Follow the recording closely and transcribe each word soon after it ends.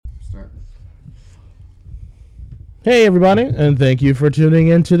Hey everybody, and thank you for tuning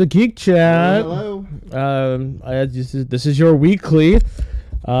in to the Geek Chat. Hello. This is your weekly.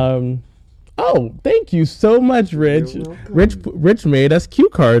 Thank you so much, Rich. You're welcome. Rich made us cue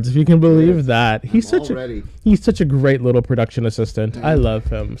cards, if you can believe that. He's such a great little production assistant. I love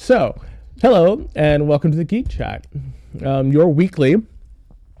him. So, hello and welcome to the Geek Chat. Your weekly.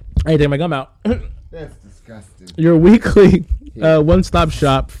 I take my gum out. That's disgusting. Your weekly one-stop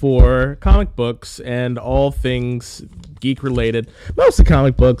shop for comic books and all things geek-related. Mostly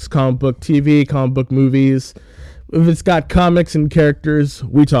comic books, comic book TV, comic book movies. If it's got comics and characters,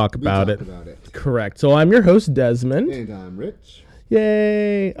 we talk about it. Correct. So I'm your host, Desmond. And I'm Rich.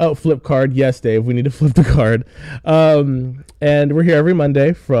 Yay. Oh, flip card. Yes, Dave. We need to flip the card. And we're here every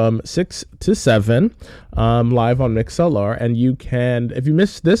Monday from 6 to 7 live on MixLR. And you can, if you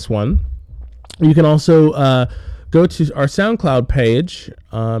missed this one, you can also go to our SoundCloud page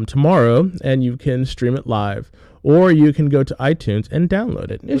tomorrow, and you can stream it live. Or you can go to iTunes and download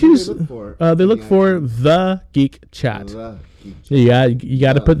it. What do they look for? They look for The Geek Chat. The Geek Chat. Yeah, you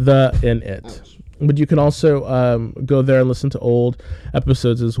got to put the in it. Ouch. But you can also go there and listen to old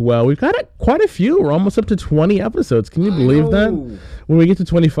episodes as well. We've got quite a few. We're almost up to 20 episodes. Can you believe that? When we get to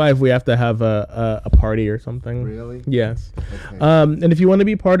 25, we have to have a party or something. Really? Yes. Okay. And if you want to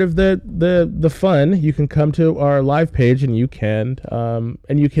be part of the fun, you can come to our live page and you can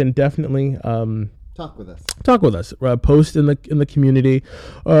definitely Talk with us. Post in the community,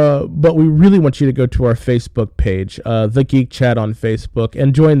 but we really want you to go to our Facebook page, the Geek Chat on Facebook,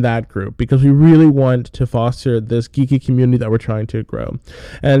 and join that group because we really want to foster this geeky community that we're trying to grow.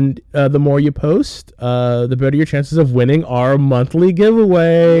 And the more you post, the better your chances of winning our monthly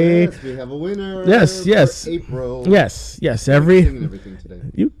giveaway. Yes, we have a winner. Yes. For April. Yes. Everything today.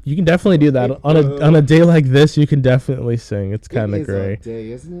 You can definitely do that on a day like this. You can definitely sing. It's kind of great. It is a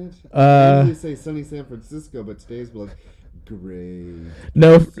day, isn't it? I usually say sunny San Francisco, but today's like great.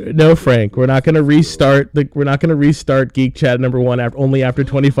 No, Frank. We're not going to restart. We're not going to restart Geek Chat number 1 only after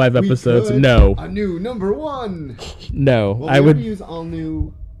 25 episodes. No. A new number 1. No, Well, I would use all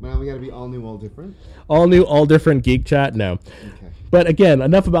new. Well, we got to be all new, all different. All new, all different Geek Chat. No. Okay. But again,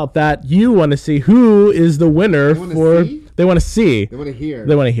 enough about that. You want to see who is the winner for? They want to see. They want to hear.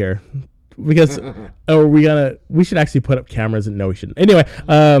 They want to hear. Because we should actually put up cameras and no, we shouldn't. Anyway,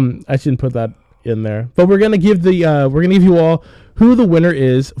 I shouldn't put that in there. But we're gonna give you all who the winner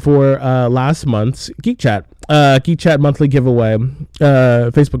is for last month's Geek Chat monthly giveaway,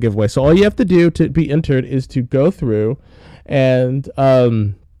 Facebook giveaway. So all you have to do to be entered is to go through and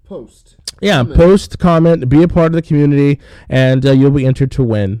post. Yeah, post, comment, be a part of the community, and you'll be entered to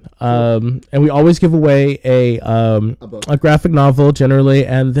win. And we always give away a graphic novel generally,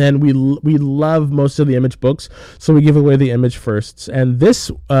 and then we love most of the image books, so we give away the image firsts. And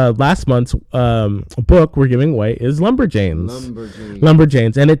this last month's book we're giving away is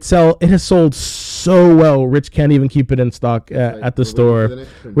Lumberjanes, and it has sold so well. Rich can't even keep it in stock at the store.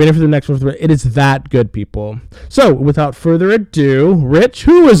 Waiting for the next one. It is that good, people. So without further ado, Rich,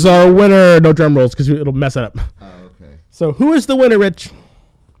 who is our winner? No drum rolls because it'll mess it up. Oh, okay. So who is the winner, Rich?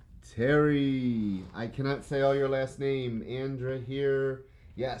 Terry. I cannot say all your last name. Andra here.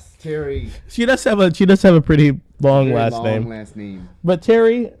 Yes, Terry. She does have a pretty long last name. But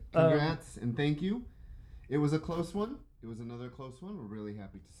Terry, congrats and thank you. It was a close one. It was another close one. We're really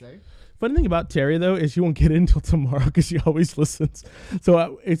happy to say. Funny thing about Terry though is she won't get it until tomorrow because she always listens.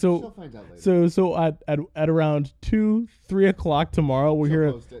 So she'll find out later. So at around 2-3 o'clock tomorrow we'll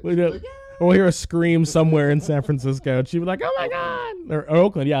hear a scream somewhere in San Francisco, and she'll be like, "Oh my God!" or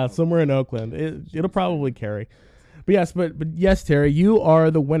Oakland, yeah, somewhere in Oakland. It'll probably carry. But yes, Terry, you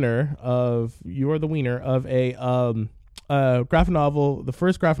are the wiener of a graphic novel, the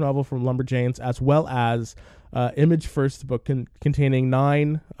first graphic novel from Lumberjanes, as well as Image First book containing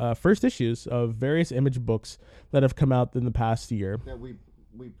 9 first issues of various Image books that have come out in the past year. That we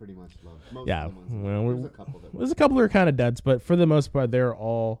pretty much love. There's a couple that are kind of duds, but for the most part, they're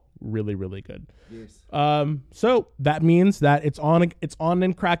all really, really good. Yes. So that means that it's on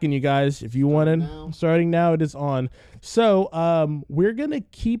and cracking, you guys. If you want to, starting now, it is on. So we're gonna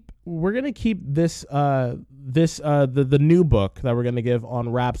keep this the new book that we're gonna give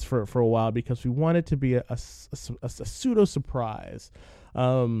on wraps for a while because we want it to be a pseudo surprise.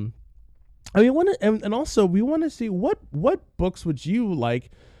 We want to see what books would you like.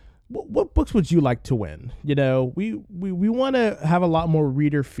 What books would you like to win? You know, we want to have a lot more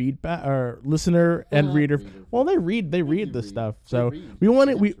reader feedback or listener and reader. Well, they read this stuff, so we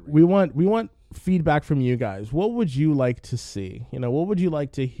want feedback from you guys. What would you like to see? You know, what would you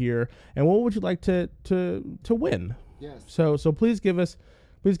like to hear, and what would you like to win? Yes. So please give us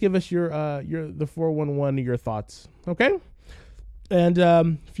please give us your the 411 your thoughts. Okay. And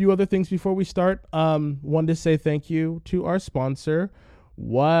a few other things before we start. Wanted to say thank you to our sponsor,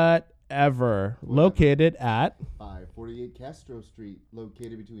 Whatever, located at 548 Castro Street,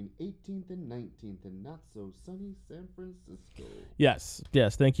 located between 18th and 19th in not so sunny San Francisco. Yes.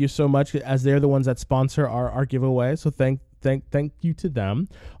 Thank you so much, as they're the ones that sponsor our giveaway. So thank you to them.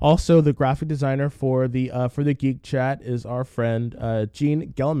 Also, the graphic designer for the Geek Chat is our friend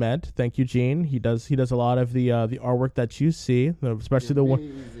Gene Gelment. Thank you, Gene. He does a lot of the artwork that you see, especially the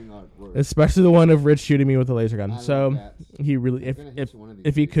one of Rich shooting me with a laser gun. So he really,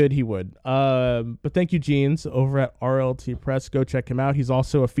 if he could, he would. But thank you, Gene's over at RLT Press. Go check him out. He's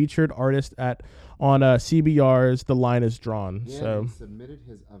also a featured artist on CBR's The Line Is Drawn. Yeah, so he submitted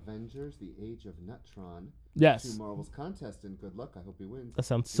his Avengers: The Age of Neutron. Yes. To Marvel's contest, and good luck. I hope he wins. That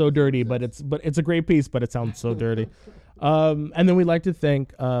sounds so dirty, but it's a great piece, but it sounds so dirty. And then we'd like to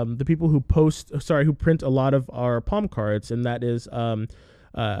thank the people who print a lot of our palm cards, and that is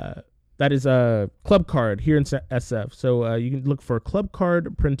a Club Card here in SF. So you can look for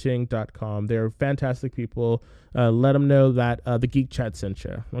clubcardprinting.com. They're fantastic people. Let them know that the Geek Chat sent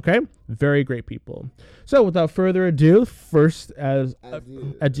you. Okay? Very great people. So without further ado,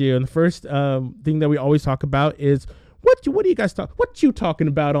 adieu. And the first thing that we always talk about is what do you guys talk? What you talking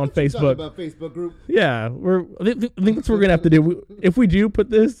about on Facebook? About Facebook group? Yeah, I think that's what we're gonna have to do. If we do put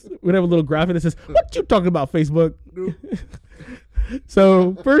this, we're gonna have a little graphic that says "What you talking about, Facebook?" Group.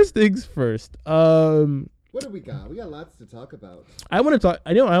 So first things first. What do we got? We got lots to talk about. I want to talk.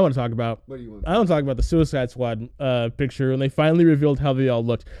 I know what I want to talk about. What do you want? I want to talk about the Suicide Squad picture when they finally revealed how they all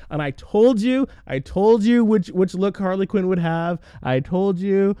looked. And I told you which look Harley Quinn would have. I told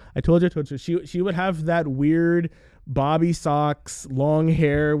you. She would have that weird Bobby socks, long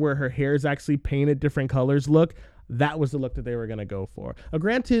hair where her hair is actually painted different colors look. That was the look that they were going to go for.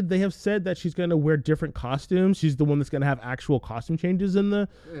 Granted, they have said that she's going to wear different costumes. She's the one that's going to have actual costume changes in the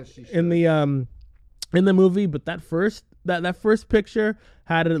movie. But that first picture,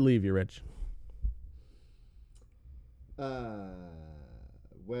 how did it leave you, Rich?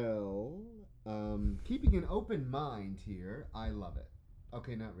 Keeping an open mind here, I love it.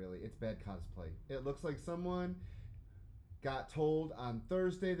 Okay, not really. It's bad cosplay. It looks like someone got told on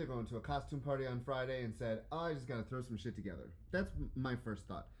Thursday they're going to a costume party on Friday and said, "Oh, I just got to throw some shit together." That's my first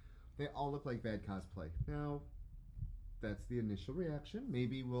thought. They all look like bad cosplay. Now, that's the initial reaction.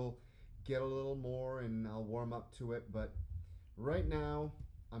 Maybe we'll get a little more and I'll warm up to it. But right now,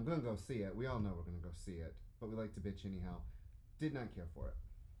 I'm going to go see it. We all know we're going to go see it. But we like to bitch anyhow. Did not care for it.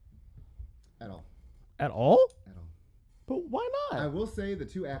 At all. At all? At all. But why not? I will say the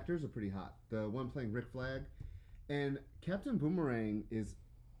two actors are pretty hot. The one playing Rick Flag and Captain Boomerang is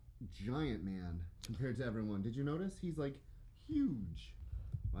giant man compared to everyone. Did you notice? He's like huge.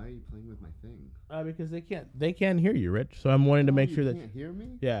 Why are you playing with my thing? Because they can't hear you, Rich. So I'm wanting to make sure that you can't hear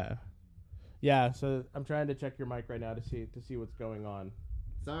me. Yeah. So I'm trying to check your mic right now to see what's going on.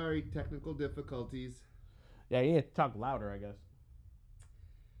 Sorry, technical difficulties. Yeah, you need to talk louder, I guess.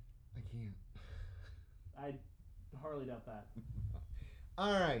 I can't. I hardly doubt that.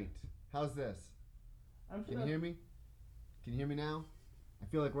 All right. How's this? Can you hear me? Can you hear me now? I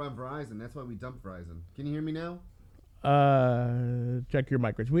feel like we're on Verizon. That's why we dumped Verizon. Can you hear me now? Check your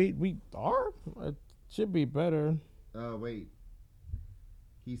mic, Rich. We are? It should be better. Oh, wait.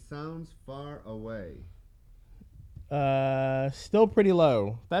 He sounds far away. Still pretty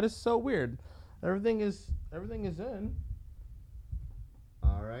low. That is so weird. Everything is in.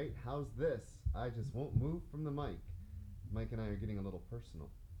 All right. How's this? I just won't move from the mic. Mike and I are getting a little personal.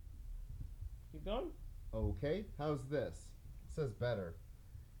 Keep going. Okay. How's this? It says better.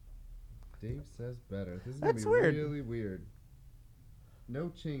 Dave says better. This is going to be weird. Really weird. No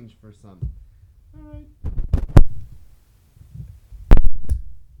change for some. All right.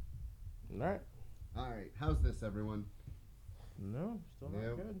 All right. How's this, everyone? No, still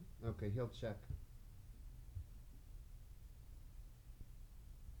not good. Okay, he'll check.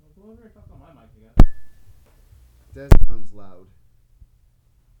 On my mic, I guess. Des sounds loud.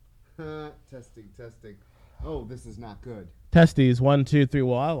 Testing. Oh, this is not good. Testes, 1, 2, 3.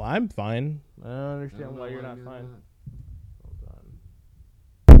 Well, I'm fine. I don't understand why you're not fine. Hold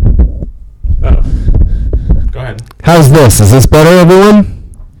on. Oh. Go ahead. How's this? Is this better,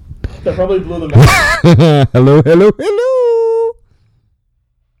 everyone? That probably blew them out. Hello.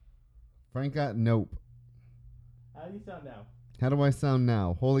 Frank got nope. How do you sound now? How do I sound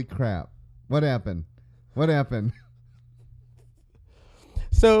now? Holy crap. What happened?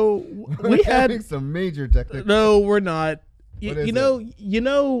 So we had some major technical. No, we're not. you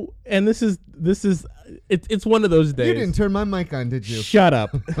know, and this is it's one of those days. You didn't turn my mic on, did you? Shut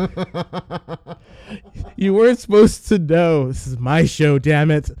up. You weren't supposed to know. This is my show,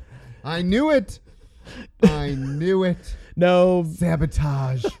 damn it. I knew it. I knew it. No.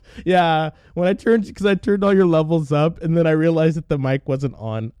 Sabotage. Yeah. When I turned all your levels up and then I realized that the mic wasn't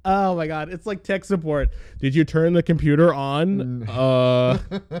on. Oh my God. It's like tech support. Did you turn the computer on?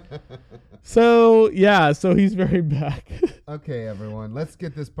 So he's very back. Okay, everyone. Let's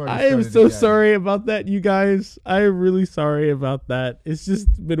get this party I am started so again. sorry about that, you guys. I am really sorry about that. It's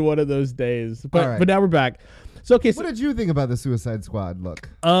just been one of those days. But right. but now we're back. So okay, What did you think about the Suicide Squad look?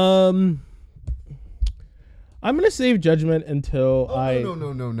 I'm gonna save judgment until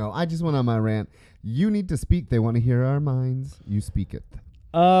No. I just went on my rant. You need to speak. They want to hear our minds. You speaketh.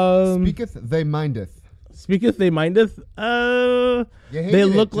 Speaketh, they mindeth. Speaketh, they mindeth. They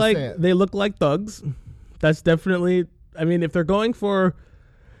look like thugs. That's definitely. I mean, if they're going for,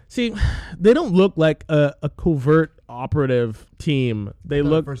 they don't look like a covert operative team. They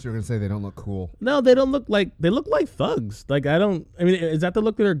look. First, you're gonna say they don't look cool. No, they don't look like. They look like thugs. Like I mean, is that the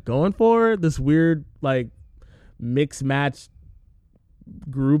look that they're going for? This weird like mix match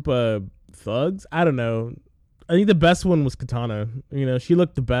group of thugs. I don't know. I think the best one was Katana. You know, she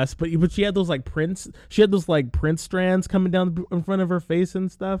looked the best, but she had those like prints. She had those like print strands coming down in front of her face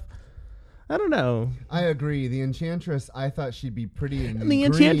and stuff. I don't know. I agree. The Enchantress, I thought she'd be pretty and the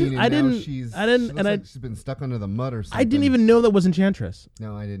Enchantress, she's been stuck under the mud or something. I didn't even know that was Enchantress.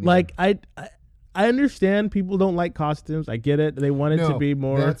 No, I didn't. Like I understand people don't like costumes. I get it. They want it to be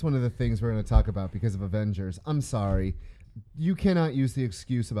more. That's one of the things we're going to talk about because of Avengers. I'm sorry. You cannot use the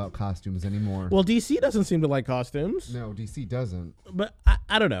excuse about costumes anymore. Well, DC doesn't seem to like costumes. No, DC doesn't. But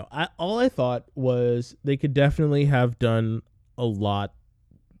I don't know. All I thought was they could definitely have done a lot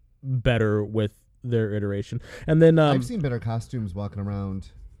better with their iteration. And then I've seen better costumes walking around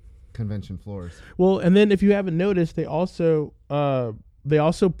convention floors. Well, and then if you haven't noticed, they also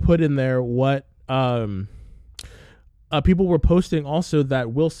put in there what people were posting also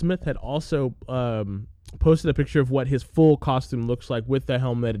that Will Smith had also posted a picture of what his full costume looks like with the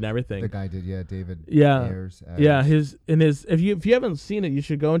helmet and everything. The guy did, David. Yeah, Ayers. Yeah. His. If you haven't seen it, you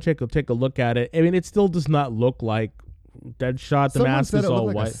should go and take a look at it. I mean, it still does not look like Deadshot. The mask is all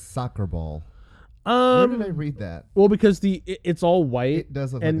like white. A soccer ball. Where did I read that? Well, because it's all white. It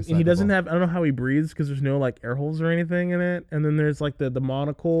does look and like a soccer he doesn't ball. have. I don't know how he breathes because there's no like air holes or anything in it. And then there's like the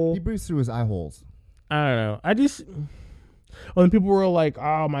monocle. He breathes through his eye holes. I don't know. When people were like,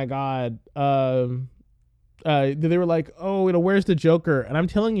 "Oh my God," they were like, "Oh, where's the Joker?" And I'm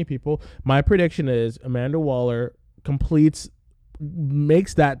telling you, people, my prediction is Amanda Waller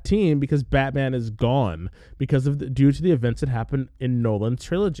makes that team because Batman is gone due to the events that happened in Nolan's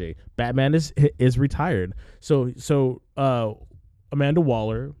trilogy. Batman is retired. So Amanda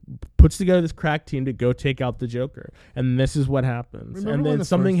Waller puts together this crack team to go take out the Joker, and this is what happens. Remember and then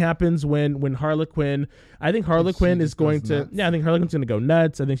something happens when Harley Quinn. I think Harley Quinn is going to. Nuts. Yeah, I think Harley Quinn's going to go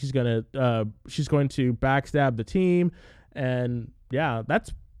nuts. I think she's going to backstab the team, and yeah,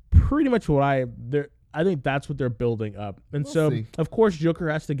 that's pretty much what I think that's what they're building up. And We'll so, see. of course, Joker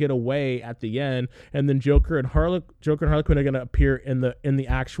has to get away at the end, and then Joker and Harley Quinn are going to appear in the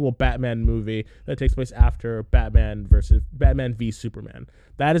actual Batman movie that takes place after Batman v Superman.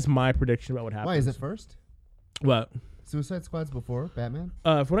 That is my prediction about what happens. Why is it first? What? Suicide Squad's before Batman?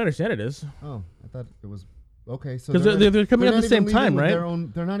 From what I understand, it is. Oh, I thought it was. Okay, so Because they're coming out at the same time, right?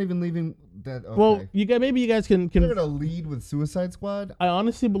 They're not even leaving that. Okay. Well, maybe you guys can. They're gonna lead with Suicide Squad. I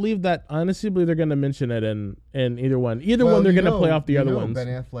honestly believe they're going to mention it in either one. Either one, they're going to play off the other ones. Ben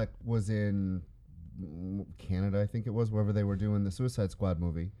Affleck was in Canada, I think it was, wherever they were doing the Suicide Squad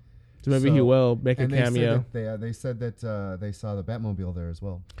movie. So maybe he will make a cameo. They said that they saw the Batmobile there as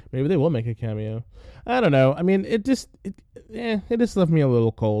well. Maybe they will make a cameo. I don't know. I mean, it just left me a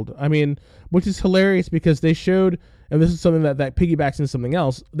little cold. I mean, which is hilarious because they showed, and this is something that piggybacks into something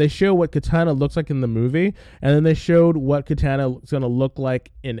else. They show what Katana looks like in the movie, and then they showed what Katana is going to look like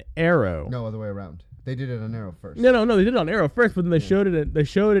in Arrow. No, other way around. They did it on Arrow first. No, they did it on Arrow first, but then they showed it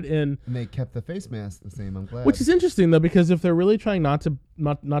in. And they kept the face mask the same. I'm glad. Which is interesting though, because if they're really trying not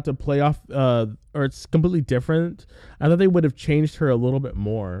to play off, or it's completely different, I thought they would have changed her a little bit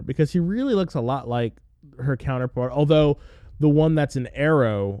more because he really looks a lot like her counterpart. Although the one that's in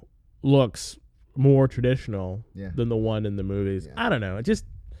Arrow looks more traditional than the one in the movies. Yeah. I don't know.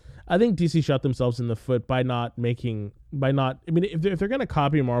 I think DC shot themselves in the foot by not. I mean, if they're gonna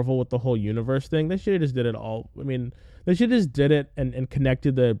copy Marvel with the whole universe thing, they should have just did it all. I mean, they should have just did it and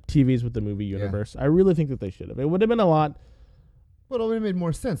connected the TVs with the movie universe. Yeah. I really think that they should have. It would have been a lot Well, it would have made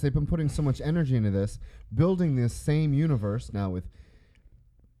more sense. They've been putting so much energy into this, building this same universe now with.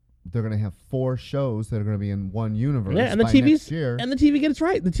 They're going to have 4 shows that are going to be in one universe. Yeah, and the by TV's next year. and the TV gets it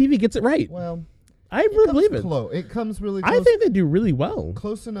right. The TV gets it right. Well, I really believe it. It comes really close. I think they do really well.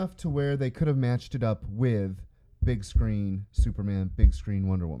 Close enough to where they could have matched it up with big screen Superman, big screen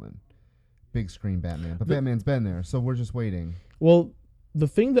Wonder Woman, big screen Batman. But Batman's been there, so we're just waiting. Well, the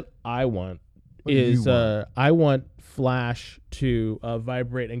thing that I want is I want Flash to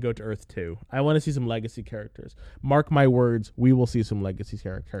vibrate and go to Earth 2. I want to see some legacy characters. Mark my words, we will see some legacy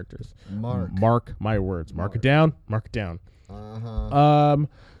characters. Mark my words. Mark it down. Mark it down. Uh-huh.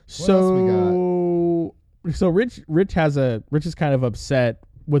 So Rich is kind of upset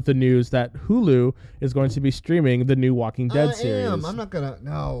with the news that Hulu is going to be streaming the new Walking Dead series. I'm not gonna.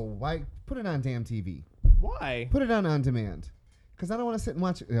 No, why put it on damn TV? Why? Put it on demand. Because I don't want to sit and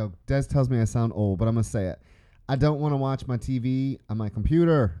watch it. Des tells me I sound old, but I'm gonna say it. I don't want to watch my TV on my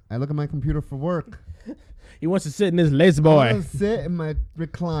computer. I look at my computer for work. He wants to sit in his lazy boy. I want to sit in my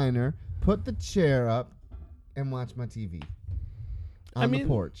recliner, put the chair up, and watch my TV on the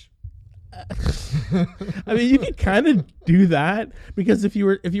porch. I mean, you could kind of do that because if you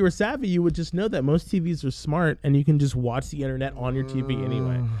were savvy, you would just know that most TVs are smart and you can just watch the internet on your TV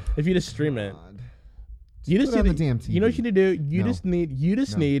anyway. If you just stream it, you just need the damn TV. You know what you need to do? You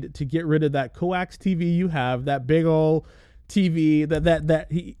just need to get rid of that coax TV you have, that big old TV that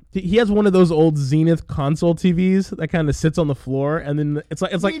he has one of those old Zenith console TVs that kind of sits on the floor, and then it's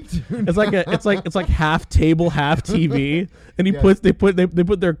like half table, half TV, and they put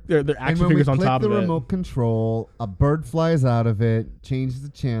their action figures on top of it. The remote control, a bird flies out of it, changes the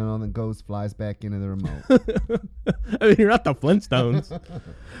channel, and then flies back into the remote. I mean, you're not the Flintstones.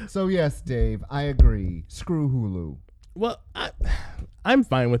 So yes, Dave, I agree. Screw Hulu. Well, I'm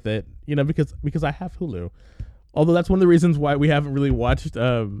fine with it, because I have Hulu. Although that's one of the reasons why we haven't really watched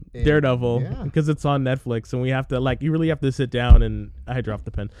Daredevil, because it's on Netflix, and we have to you really have to sit down and I dropped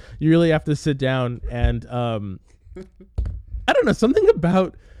the pen. You really have to sit down and I don't know, something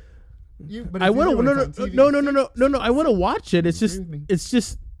about I want to no I want to watch it. It's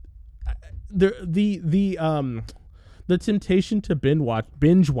just the temptation to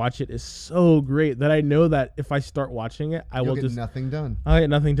binge watch it is so great that I know that if I start watching it, I'll get nothing done. I'll get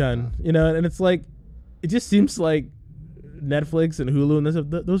nothing done. And it's like. It just seems like Netflix and Hulu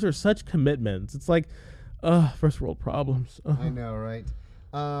and those are such commitments. It's like, first world problems. I know, right?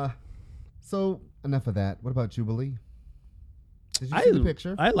 So enough of that. What about Jubilee? Did you see the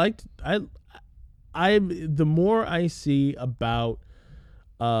picture? The more I see about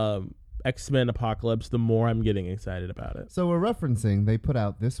X-Men Apocalypse, the more I'm getting excited about it. So we're referencing, they put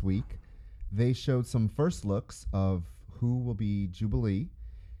out this week, they showed some first looks of who will be Jubilee,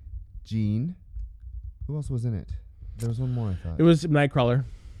 Jean. Who else was in it? There was one more, I thought. It was Nightcrawler.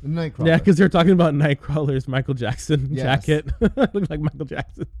 Nightcrawler. Yeah, because they're talking about Nightcrawler's Michael Jackson jacket. Looked like Michael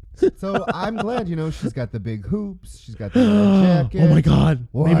Jackson. So I'm glad, she's got the big hoops. She's got the jacket. Oh my God!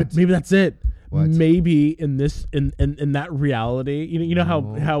 What? Maybe that's it. What? Maybe in that reality, you know how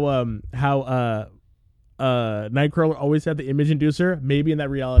Nightcrawler always had the image inducer. Maybe in that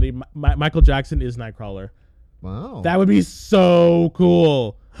reality, Michael Jackson is Nightcrawler. Wow, that would be so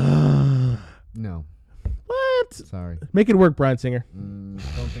cool. No. What? Sorry. Make it work, Bryan Singer. Don't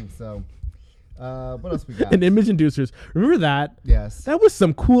think so. What else we got? And image inducers. Remember that? Yes. That was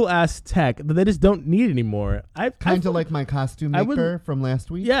some cool ass tech that they just don't need anymore. Kind of like my costume maker from last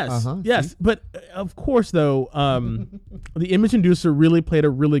week. Yes. Yes. See? But of course, though, the image inducer really played a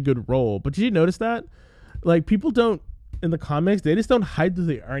really good role. But did you notice that? Like, people don't, in the comics, they just don't hide who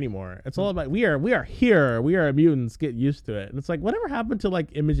they are anymore. It's all about, we are here. We are mutants. Get used to it. And it's like, whatever happened to like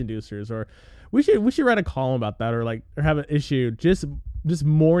image inducers? Or we should write a column about that, or have an issue just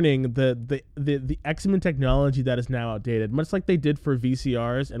mourning the X-Men technology that is now outdated, much like they did for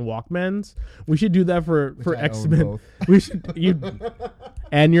VCRs and Walkmans. We should do that for X-Men. We should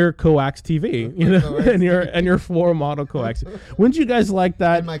and your coax TV, and your floor model coax. Wouldn't you guys like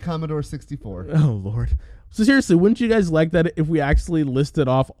that? And my Commodore 64. Oh Lord. So seriously, wouldn't you guys like that if we actually listed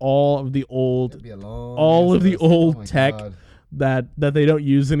off all of the old tech that they don't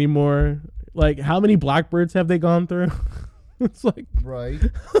use anymore? Like, how many Blackbirds have they gone through? It's like, right.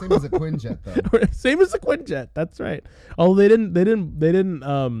 Same as a Quinjet, though. Same as a Quinjet. That's right. Oh, they didn't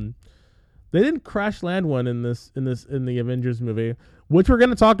crash land one in the Avengers movie, which we're going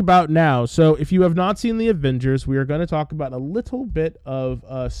to talk about now. So if you have not seen the Avengers, we are going to talk about a little bit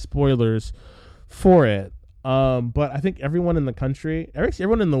of spoilers for it. But I think everyone in the country,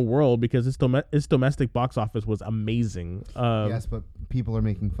 everyone in the world, because its domestic box office was amazing. Yes, but people are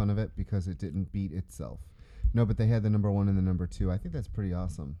making fun of it because it didn't beat itself. No, but they had the number 1 and the number 2. I think that's pretty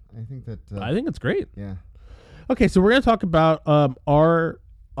awesome. I think that. I think it's great. Yeah. Okay, so we're gonna talk about our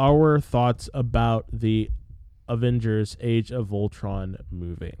thoughts about the Avengers: Age of Ultron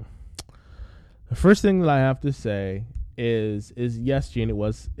movie. The first thing that I have to say is yes, Gene, it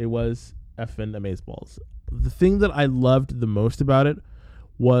was effing amazeballs. The thing that I loved the most about it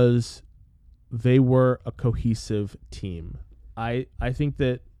was they were a cohesive team. I think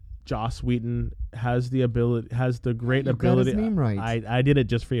that Joss Whedon has the great ability. Got his name right. I did it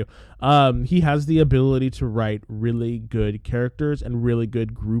just for you. He has the ability to write really good characters and really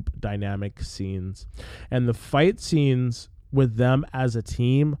good group dynamic scenes. And the fight scenes with them as a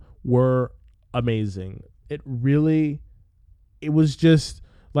team were amazing. It was just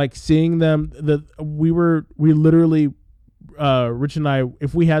like seeing them. We literally, Rich and I,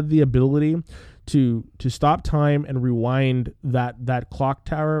 if we had the ability to stop time and rewind that clock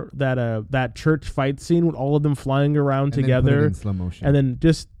tower, that church fight scene with all of them flying around and together, then put it in slow motion. and then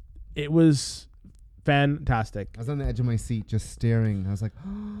just it was fantastic. I was on the edge of my seat just staring. I was like,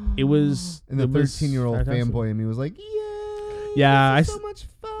 It was, and the 13-year-old fanboy in me was like, yeah, this is so much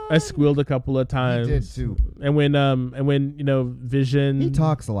fun. I squealed a couple of times. He did too. And when Vision, He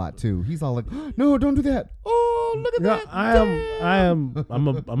talks a lot too. He's all like, no, don't do that. Oh, look at that.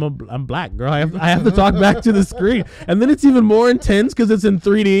 I'm black, girl. I have to talk back to the screen, and then it's even more intense because it's in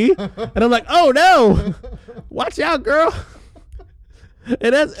 3D, and I'm like, oh no, watch out, girl.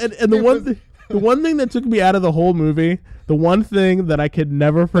 And the one thing that took me out of the whole movie, the one thing that I could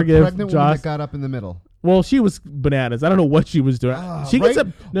never forgive, the pregnant woman Joss. that got up in the middle. Well, she was bananas. I don't know what she was doing. She gets up.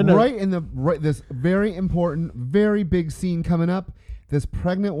 No. Right in this very important, very big scene coming up. This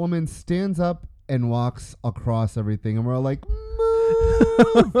pregnant woman stands up and walks across everything, and we're all like,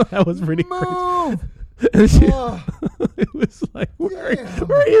 move. That was pretty crazy. Move. It was like, where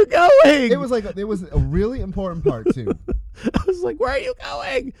are you going? It was a really important part too. I was like, where are you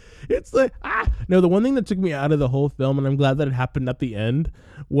going? It's like, no. The one thing that took me out of the whole film, and I'm glad that it happened at the end,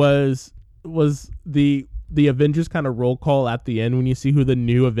 was the Avengers kind of roll call at the end when you see who the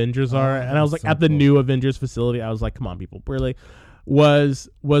new Avengers are. And I was like, so at the new Avengers facility, I was like, come on, people, really. Was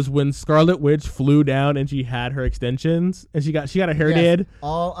when Scarlet Witch flew down and she had her extensions and she got a hairnet.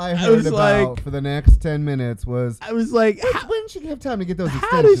 All I heard about for the next 10 minutes was, I was like, when did she have time to get those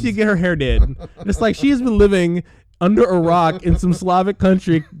extensions? How did she get her hair did? It's like she has been living under a rock in some Slavic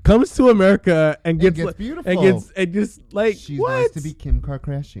country, comes to America and gets beautiful and just like, she what? wants to be Kim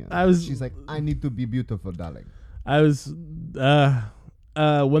Kardashian. She's like, I need to be beautiful, darling. I was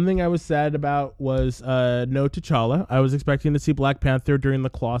one thing I was sad about was no T'Challa. I was expecting to see Black Panther during the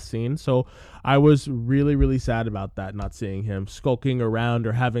claw scene, so I was really, really sad about that, not seeing him skulking around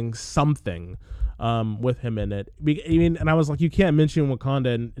or having something with him in it. And I was like, you can't mention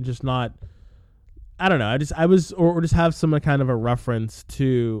Wakanda and just not. I don't know. Or just have some kind of a reference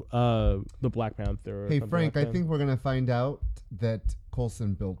to the Black Panther. Hey Frank, I think we're gonna find out that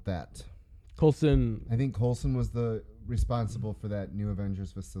Coulson built that. I think Coulson was the responsible for that new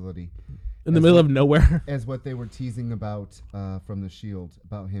Avengers facility in the middle of nowhere, as what they were teasing about from the Shield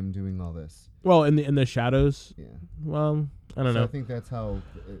about him doing all this. Well, in the shadows. Yeah. Well, I don't know. I think that's how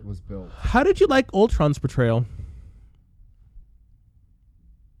it was built. How did you like Ultron's portrayal?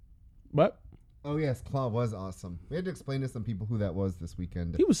 What? Oh yes, Claw was awesome. We had to explain to some people who that was this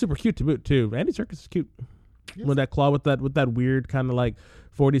weekend. He was super cute to boot too. Andy Serkis is cute. Yes. With that Claw with that weird kind of like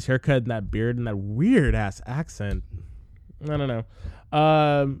 40s haircut and that beard and that weird ass accent. I don't know.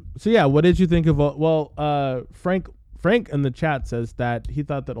 So yeah, what did you think of? Well, Frank in the chat says that he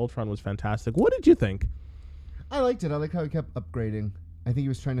thought that Ultron was fantastic. What did you think? I liked it. I like how he kept upgrading. I think he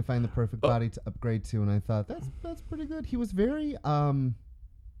was trying to find the perfect body to upgrade to, and I thought that's pretty good. He was very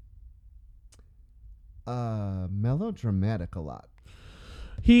melodramatic a lot.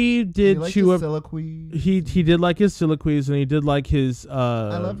 He did chew up soliloquy. He did like his soliloquies, and he did like his.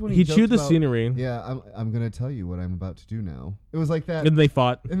 I loved when he chewed the scenery. Yeah, I'm gonna tell you what I'm about to do now. It was like that. And they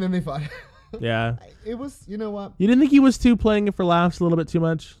fought. Yeah. It was. You know what? You didn't think he was too playing it for laughs a little bit too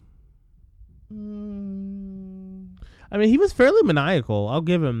much? I mean, he was fairly maniacal. I'll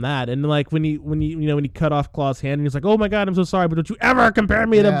give him that. And like when he cut off Claw's hand, and he's like, "Oh my God, I'm so sorry, but don't you ever compare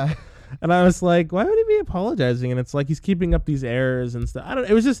me to him." And I was like, why would he be apologizing? And it's like he's keeping up these airs and stuff.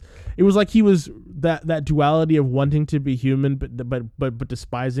 It was like he was that duality of wanting to be human, but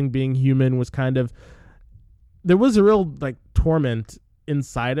despising being human was kind of. There was a real like torment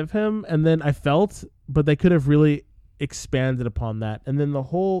inside of him, and then I felt, but they could have really expanded upon that. And then the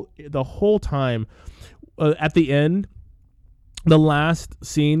whole time, at the end, the last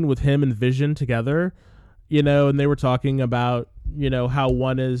scene with him and Vision together, and they were talking about how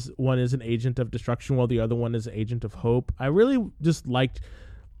one is an agent of destruction while the other one is an agent of hope. I really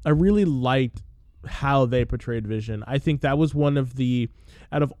liked how they portrayed Vision. I think that was one of the,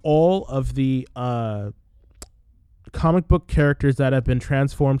 out of all of the comic book characters that have been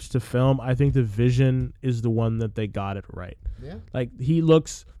transformed to film, I think the Vision is the one that they got it right. Yeah. Like, he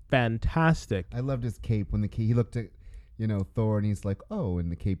looks fantastic. I loved his cape when he looked at, Thor, and he's like, oh,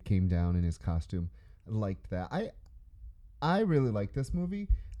 and the cape came down in his costume. I liked that. I really like this movie.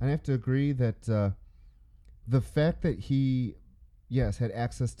 And I have to agree that the fact that he, yes, had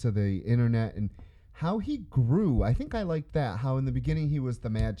access to the internet and how he grew, I think I liked that. How in the beginning he was the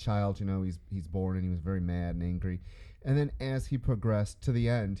mad child, he's born and he was very mad and angry. And then as he progressed to the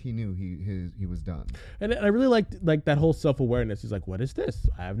end, he knew he was done. And I really liked that whole self-awareness. He's like, what is this?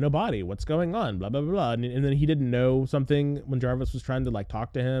 I have no body. What's going on? Blah, blah, blah, blah. And then he didn't know something when Jarvis was trying to like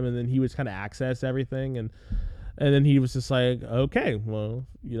talk to him, and then he was kind of access everything. And then he was just like, okay, well,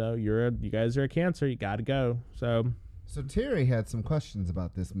 you guys are a cancer. You got to go. So Terry had some questions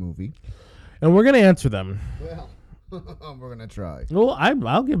about this movie. And we're going to answer them. Well, we're going to try. Well,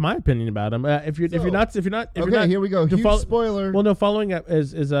 I'll give my opinion about them. If you're not, here we go. Huge spoiler. Well, no, following up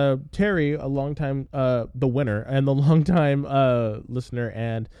is Terry, a longtime, the winner and the longtime listener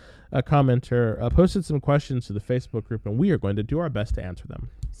and a commenter, posted some questions to the Facebook group, and we are going to do our best to answer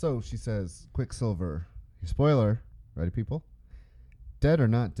them. So she says, Quicksilver, spoiler, ready, people? Dead or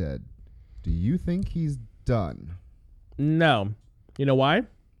not dead? Do you think he's done? No. You know why?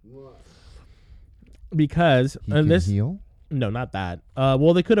 What? Because he can heal? No, not that.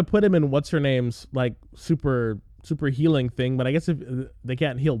 Well, they could have put him in what's her name's like super healing thing, but I guess if they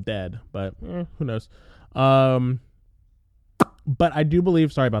can't heal dead, but who knows? But I do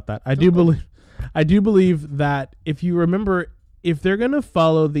believe. Sorry about that. I do believe that if you remember, if they're gonna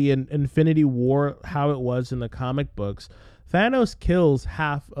follow the Infinity War how it was in the comic books, Thanos kills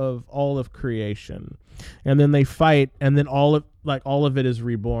half of all of creation, and then they fight, and then all of it is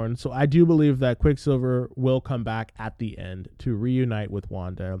reborn. So I do believe that Quicksilver will come back at the end to reunite with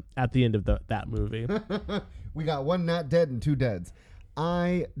Wanda at the end of that movie. We got one not dead and two deads.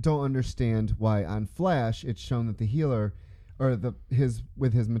 I don't understand why on Flash it's shown that the healer, or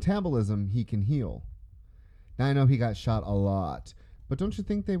with his metabolism, he can heal. Now I know he got shot a lot, but don't you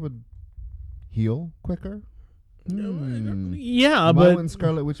think they would heal quicker? Yeah, why but wouldn't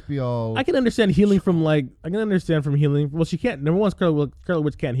Scarlet Witch be all? I can understand healing from healing. Well, she can't. Number one, Scarlet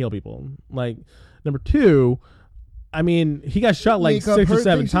Witch can't heal people. Like, number two, I mean, he got shot like 6 or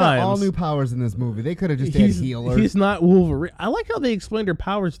 7 times. Got all new powers in this movie. They could have just had healer. He's not Wolverine. I like how they explained her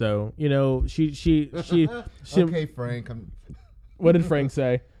powers, though. She. Okay, Frank. What did Frank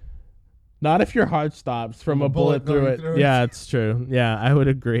say? Not if your heart stops from a bullet through it. Yeah, it's true. Yeah, I would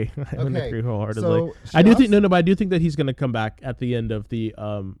agree. I would agree wholeheartedly. So I do think but I do think that he's going to come back at the end of the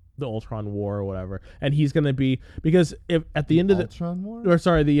Ultron War or whatever, and he's going to be, because if at the end of the Ultron War, or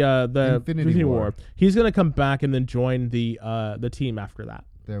sorry, the Infinity War, he's going to come back and then join the team after that.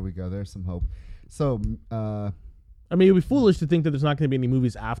 There we go. There's some hope. So, I mean, it'd be foolish to think that there's not going to be any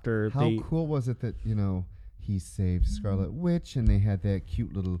movies after. How cool was it that he saved Scarlet Witch and they had that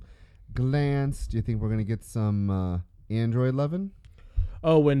cute little glance? Do you think we're going to get some Android loving?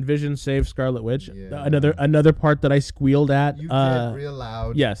 Oh, when Vision saves Scarlet Witch, yeah. Another part that I squealed at. You did real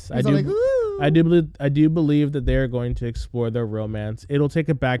loud. Yes, I do. Like, I do believe that they're going to explore their romance. It'll take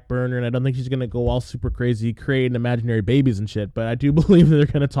a back burner, and I don't think she's going to go all super crazy, creating imaginary babies and shit. But I do believe that they're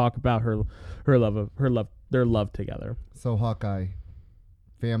going to talk about their love together. So Hawkeye,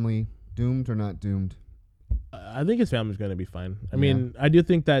 family doomed or not doomed? I think his family's going to be fine. I mean, I do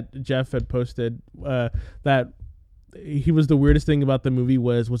think that Jeff had posted that he was the weirdest thing about the movie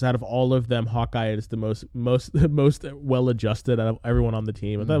was out of all of them, Hawkeye is the most well adjusted out of everyone on the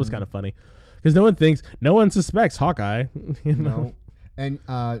team. I thought it was kind of funny because no one suspects Hawkeye. No. And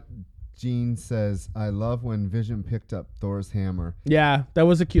Gene says, "I love when Vision picked up Thor's hammer." Yeah, that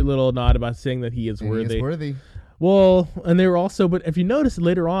was a cute little nod about saying that he is worthy. He is worthy. Well, and they were also, but if you notice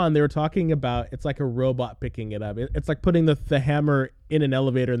later on, they were talking about it's like a robot picking it up. It's like putting the hammer in an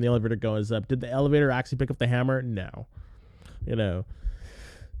elevator and the elevator goes up. Did the elevator actually pick up the hammer? No.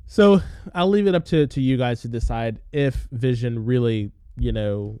 So I'll leave it up to you guys to decide if Vision really,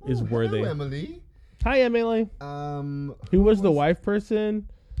 is worthy. Hello, Emily. Hi, Emily. Who was the wife person?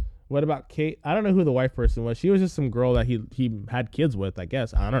 What about Kate? I don't know who the wife person was. She was just some girl that he had kids with, I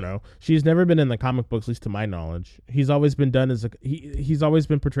guess. I don't know. She's never been in the comic books, at least to my knowledge. He's always been done as he's always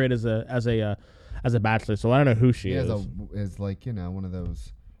been portrayed as a bachelor. So I don't know who she is. Is like one of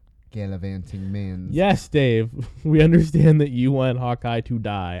those gallivanting man. Yes, Dave. We understand that you want Hawkeye to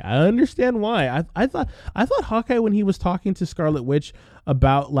die. I understand why. I thought Hawkeye, when he was talking to Scarlet Witch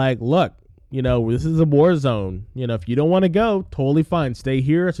about, like, look, you know, this is a war zone. You know, if you don't want to go, totally fine. Stay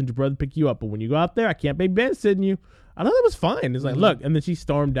here. I'll send your brother to pick you up. But when you go out there, I can't be babysitting you. I thought that was fine. It's like, look, and then she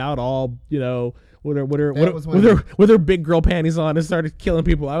stormed out all, you know, with her big girl panties on and started killing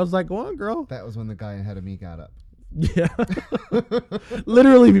people. I was like, go on, girl. That was when the guy ahead of me got up. Yeah.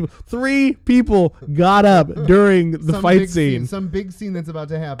 Literally, 3 people got up during the fight scene. Some big scene that's about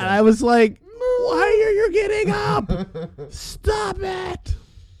to happen. And I was like, why are you getting up? Stop it.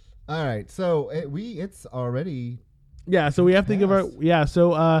 All right. So it's already. Yeah. So we have to give our. Yeah.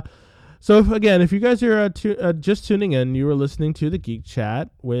 So if you guys are just tuning in, you were listening to the Geek Chat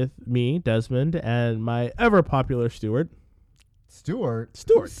with me, Desmond, and my ever popular Stuart. Stuart.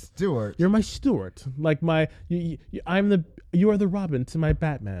 You're my Stuart. Like you are the Robin to my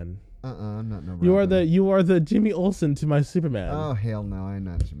Batman. I'm not no Robin. You are the Jimmy Olsen to my Superman. Oh hell no, I'm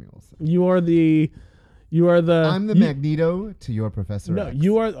not Jimmy Olsen. I'm the Magneto to your Professor X.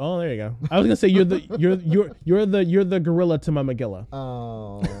 You are. Oh, there you go. I was gonna say you're the gorilla to my Magilla.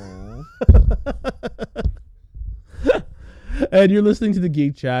 Oh. And you're listening to the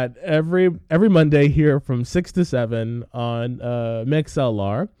Geek Chat every Monday here from 6 to 7 on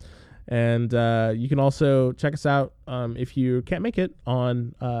MixLR. And you can also check us out if you can't make it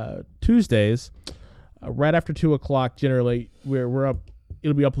on Tuesdays, right after 2 o'clock. Generally, we're up.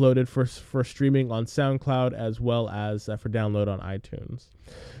 It'll be uploaded for streaming on SoundCloud as well as for download on iTunes.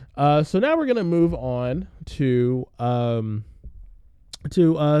 So now we're gonna move on to some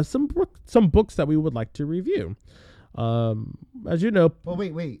books that we would like to review. As you know. Well,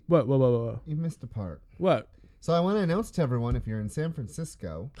 wait. What? You missed a part. What? So I want to announce to everyone, if you're in San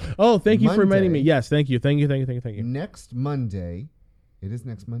Francisco. Oh, thank you for reminding me. Yes, thank you. Next Monday. It is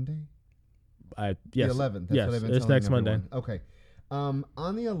next Monday? Yes. The 11th. That's what I've been it's telling next everyone. Monday. Okay. On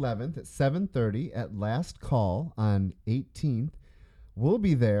the 11th at 7:30 at Last Call on 18th, we'll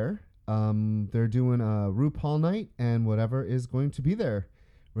be there. They're doing a RuPaul night and whatever is going to be there.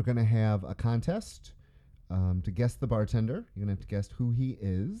 We're going to have a contest to guess the bartender. You're going to have to guess who he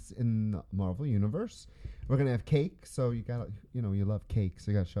is in the Marvel Universe. We're going to have cake. So you love cake.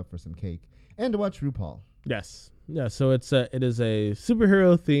 So you got to show up for some cake and to watch RuPaul. Yes. Yeah. So it is a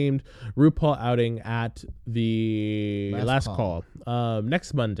superhero themed RuPaul outing at the Last Call.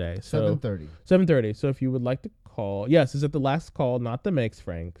 Next Monday. So 7:30. 7:30. So if you would like to call, yes, it's at the Last Call, not the Makes,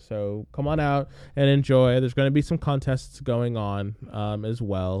 Frank. So come on out and enjoy. There's going to be some contests going on as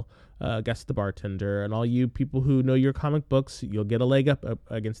well. Guess the bartender, and all you people who know your comic books, you'll get a leg up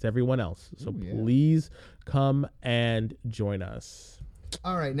against everyone else. So please come and join us.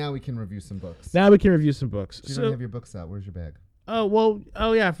 All right, now we can review some books. You don't have your books out. Where's your bag? Oh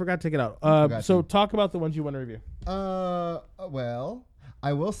yeah, I forgot to take it out. So talk about the ones you want to review. Well,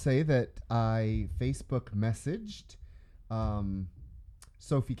 I will say that I Facebook messaged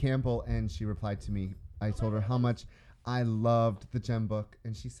Sophie Campbell, and she replied to me. I told her how much I loved the gem book,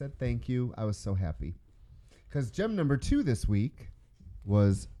 and she said thank you. I was so happy because gem number 2 this week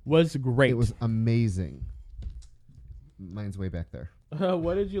was great. It was amazing. Mine's way back there.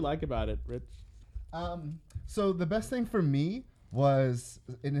 What did you like about it, Rich? So the best thing for me was,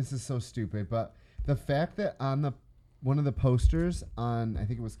 and this is so stupid, but the fact that on one of the posters on, I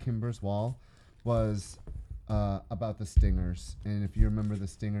think it was Kimber's wall, was about the Stingers. And if you remember, the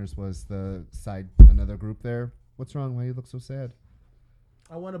Stingers was another group there. What's wrong? Why do you look so sad?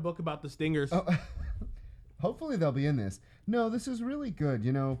 I want a book about the Stingers. Oh, hopefully they'll be in this. No, this is really good.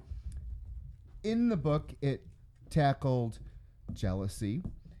 You know, in the book, it tackled jealousy.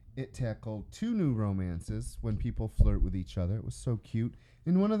 It tackled 2 new romances when people flirt with each other. It was so cute.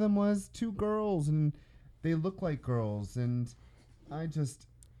 And one of them was 2 girls, and they look like girls. And it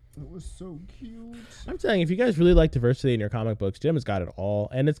was so cute. I'm telling you, if you guys really like diversity in your comic books, Jim has got it all,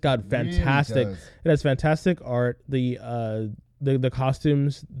 and it's got fantastic. Really it has fantastic art. The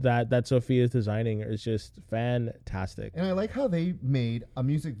costumes that Sophie is designing is just fantastic. And I like how they made a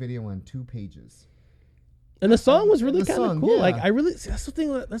music video on 2 pages. And the song was really kind of cool. Yeah. Like that's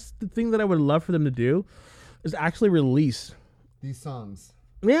the thing that I would love for them to do, is actually release these songs.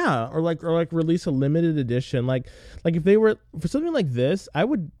 Yeah, or release a limited edition. Like if they were for something like this, I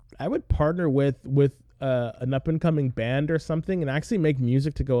would partner with an up and coming band or something and actually make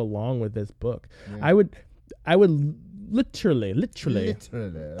music to go along with this book. Yeah. I would literally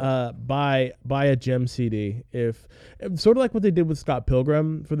buy a Gem CD, if sort of like what they did with Scott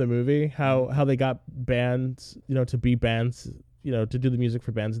Pilgrim for the movie, how they got bands, to be bands, to do the music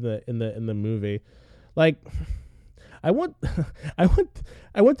for bands in the movie. Like, I want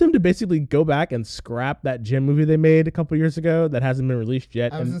I want them to basically go back and scrap that Jim movie they made a couple years ago that hasn't been released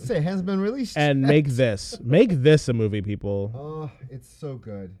yet. I was gonna say it hasn't been released and yet. make this a movie, people. Oh, it's so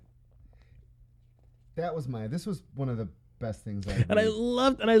good. This was one of the best things I And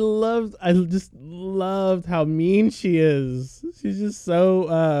I just loved how mean she is. She's just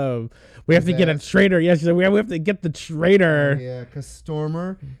so we have to get a traitor. Yes, she's like, we have to get the traitor. Yeah, because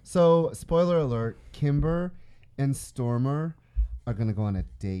Stormer. So, spoiler alert: Kimber and Stormer are gonna go on a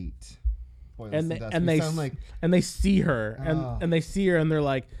date. Boy, And they see her and they see her and they're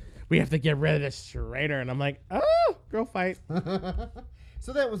like, we have to get rid of this traitor. And I'm like, oh, girl fight.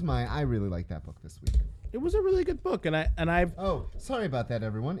 So that was I really liked that book this week. It was a really good book, and I've. Oh, sorry about that,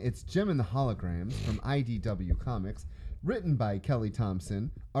 everyone. It's Jim and the Holograms from IDW Comics, written by Kelly Thompson,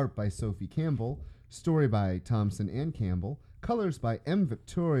 art by Sophie Campbell, story by Thompson and Campbell, colors by M.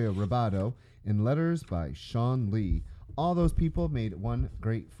 Victoria Rabato, and letters by Sean Lee. All those people made one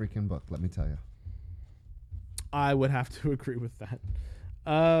great freaking book, let me tell you. I would have to agree with that.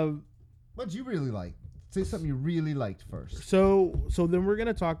 What'd you really like? Say something you really liked first. So then we're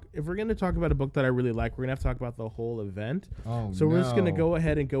gonna talk. If we're gonna talk about a book that I really like, we're gonna have to talk about the whole event. So we're just gonna go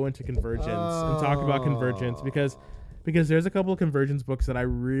ahead and go into Convergence and talk about Convergence because there's a couple of Convergence books that I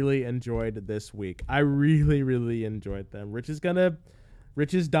really enjoyed this week. I really, really enjoyed them. Rich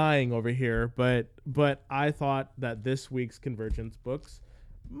is dying over here, but I thought that this week's Convergence books,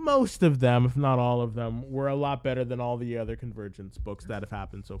 most of them, if not all of them, were a lot better than all the other Convergence books that have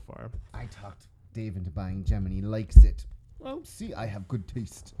happened so far. I talked Dave into buying Gem and he likes it. Well, see, I have good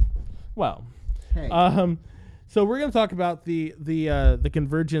taste. Well, hey. So we're gonna talk about the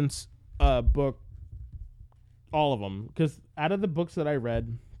Convergence book, all of them, because out of the books that I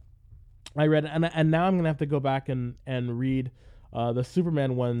read, and now I'm gonna have to go back and read the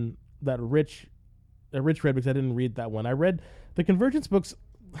Superman one that Rich read because I didn't read that one. I read the Convergence books.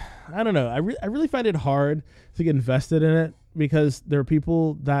 I don't know. I really find it hard to get invested in it because there are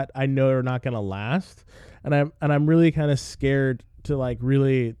people that I know are not going to last, and I'm really kind of scared to like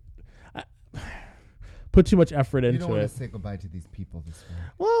really put too much effort into it. You don't want to say goodbye to these people this way.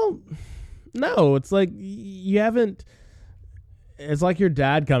 Well, no. It's like you haven't. It's like your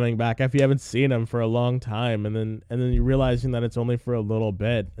dad coming back after you haven't seen him for a long time, and then you realizing that it's only for a little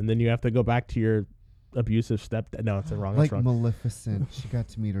bit, and then you have to go back to your abusive stepdad. No, it's wrong. Like Maleficent, she got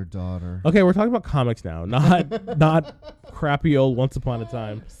to meet her daughter. Okay, we're talking about comics now, not crappy old Once Upon a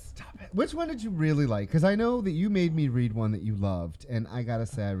Time. Stop it. Which one did you really like? Because I know that you made me read one that you loved, and I gotta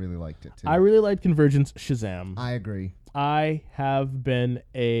say I really liked it too. I really liked Convergence Shazam. I agree. I have been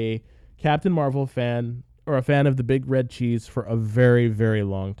a Captain Marvel fan or a fan of the Big Red Cheese for a very, very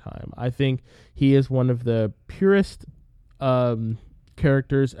long time. I think he is one of the purest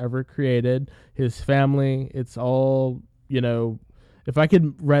characters ever created. His family, it's all, if I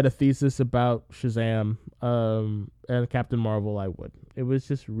could write a thesis about Shazam and Captain Marvel, I would. It was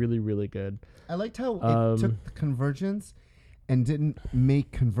just really, really good. I liked how it took the Convergence and didn't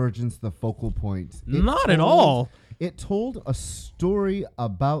make Convergence the focal point. Not at all. It told a story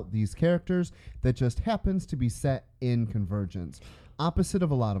about these characters that just happens to be set in Convergence. Opposite of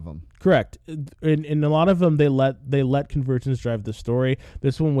a lot of them. Correct. In a lot of them, they let Convergence drive the story.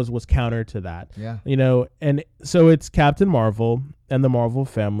 This one was counter to that. Yeah. And so it's Captain Marvel and the Marvel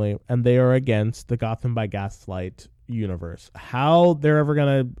family, and they are against the Gotham by Gaslight universe. How they're ever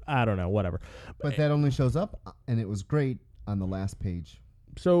gonna, I don't know, whatever. But that only shows up, and it was great on the last page.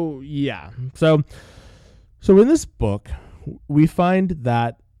 So yeah. So in this book, we find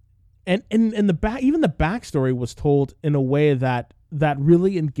that, and the back, even the backstory was told in a way that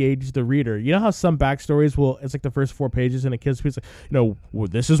really engaged the reader. You know how some backstories it's like the first 4 pages and a kid's piece, like, well,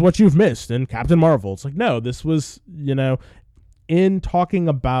 this is what you've missed in Captain Marvel. It's like, no, this was, in talking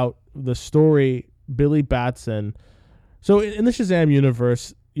about the story, Billy Batson. So in the Shazam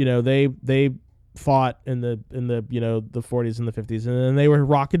universe, they fought in the the 40s and the 50s, and then they were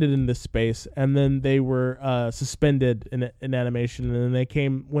rocketed into space, and then they were suspended in animation, and then they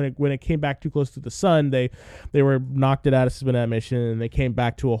came when it came back too close to the sun, they were knocked it out of suspended animation, and they came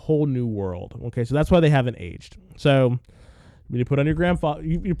back to a whole new world. Okay, so that's why they haven't aged. So you put on your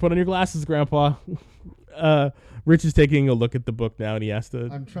you put on your glasses, Grandpa. Rich is taking a look at the book now, and he has to.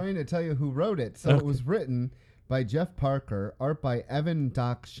 I'm trying to tell you who wrote it. So It was written by Jeff Parker, art by Evan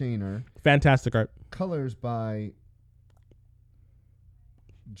Doc Shaner. Fantastic art. Colors by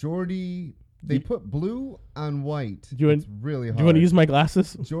Jordy. They put blue on white. It's really hard. Do you want to use my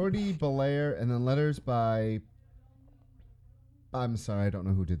glasses? Jordy Belair, and then letters by... I'm sorry, I don't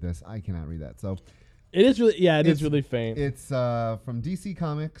know who did this. I cannot read that. So it is really, it is really faint. It's from DC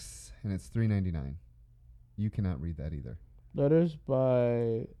Comics, and it's $3.99 You cannot read that either. Letters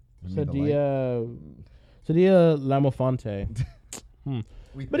by Sadia. Sadia Lamofonte.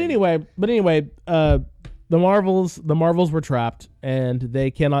 But anyway, the Marvels were trapped, and they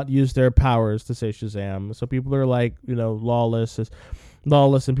cannot use their powers to say Shazam. So people are like, lawless, and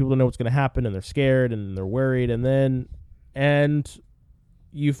people don't know what's going to happen, and they're scared and they're worried, and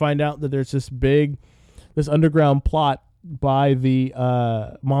you find out that there's this underground plot by the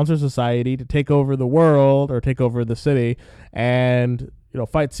Monster Society to take over the world or take over the city, and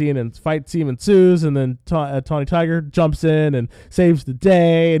fight scene ensues, and then Tawny Tiger jumps in and saves the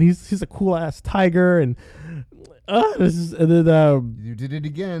day, and he's a cool ass tiger, and you did it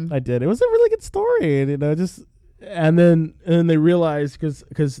again. I did. It was a really good story, and then they realized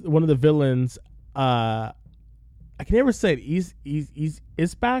because one of the villains, I can never say it.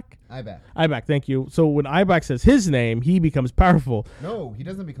 Isbak? Ibak, thank you. So when Ibak says his name, he becomes powerful. No, he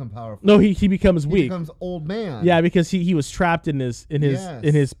doesn't become powerful. No, he becomes weak. He becomes old man. Yeah, because he was trapped in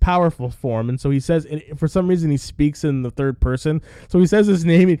his powerful form, and so he says, and for some reason he speaks in the third person. So he says his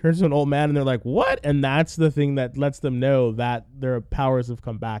name, he turns to an old man, and they're like, "What?" And that's the thing that lets them know that their powers have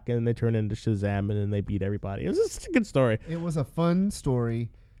come back, and they turn into Shazam, and then they beat everybody. It was just a good story. It was a fun story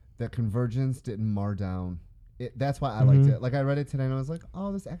that Convergence didn't mar down. That's why I liked it. Like, I read it today and I was like,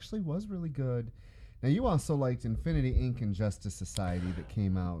 oh, this actually was really good. Now, you also liked Infinity Inc. and Justice Society that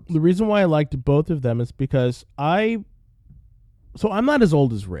came out. The reason why I liked both of them is because I'm not as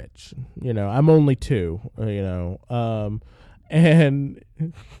old as Rich. I'm only 2, and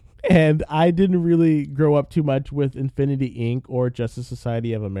I didn't really grow up too much with Infinity Inc. or Justice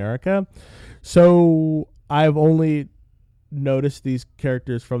Society of America. So I've only noticed these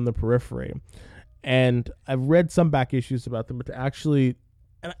characters from the periphery. And I've read some back issues about them, but to actually,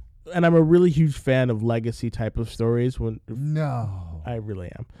 and I'm a really huge fan of legacy type of stories. No, I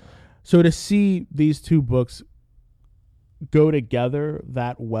really am. So to see these two books go together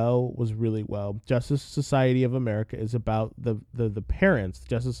that well was really well. Justice Society of America is about the parents,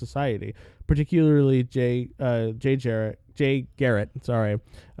 Justice Society, particularly Jay Garrett,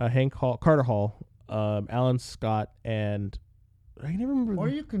 Hank Hall, Carter Hall, Alan Scott, and I can never remember. Or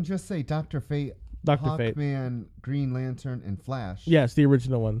you can just say Dr. Fate. Hawkman, Green Lantern, and Flash. Yes, the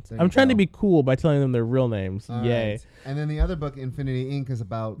original ones. I'm trying to be cool by telling them their real names. All Yay. Right. And then the other book, Infinity Inc., is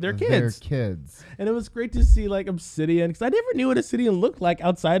about their kids. And it was great to see like Obsidian, because I never knew what Obsidian looked like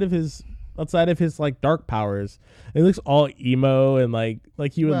outside of his like dark powers. It looks all emo and like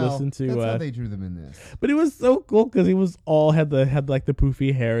he would listen to. That's how they drew them in this. But it was so cool because he was all had like the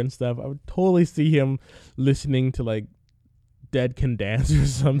poofy hair and stuff. I would totally see him listening to like Dead Can Dance or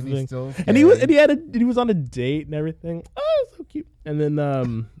something, and he was on a date and everything. Oh, so cute. And then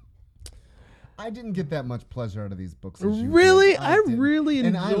I didn't get that much pleasure out of these books. As you really, did. I really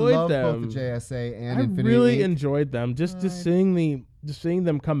enjoyed them. And I love them. Both the JSA and I Infinity really Inc. enjoyed them. Just seeing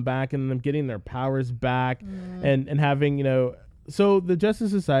them come back and them getting their powers back, and having So the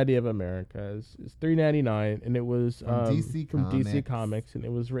Justice Society of America is $3.99, and it was from DC Comics, and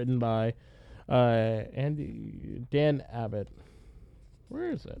it was written by Dan Abbott. Where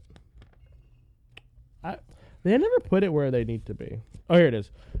is it? They never put it where they need to be. Oh, here it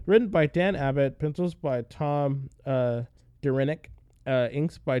is. Written by Dan Abbott, pencils by Tom Derenick,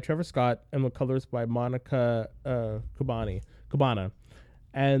 inks by Trevor Scott, and the colors by Monica Cabana.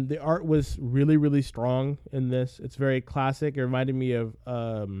 And the art was really, really strong in this. It's very classic. It reminded me of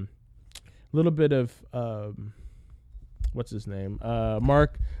a little bit of what's his name?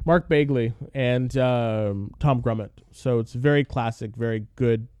 Mark Bagley and Tom Grummett. So it's very classic, very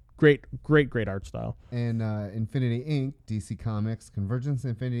good, great art style. And Infinity Inc., DC Comics, Convergence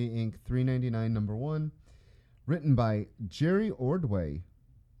Infinity Inc., $3.99 #1, written by Jerry Ordway,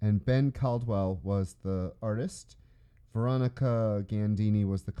 and Ben Caldwell was the artist. Veronica Gandini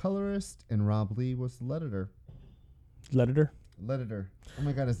was the colorist, and Rob Lee was the letterer. Letterer. Oh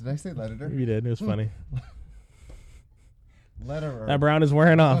my God, did I say letterer? You did. It was funny. Letterer. That brown is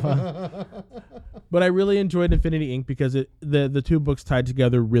wearing off. Huh? But I really enjoyed Infinity Inc. because the two books tied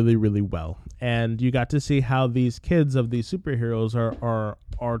together really, really well, and you got to see how these kids of these superheroes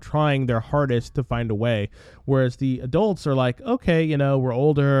are trying their hardest to find a way, whereas the adults are like, okay, we're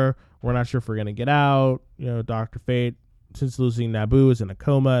older, we're not sure if we're gonna get out. Dr. Fate, since losing Naboo, is in a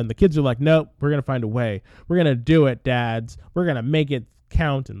coma, and the kids are like, nope, we're gonna find a way. We're gonna do it, dads. We're gonna make it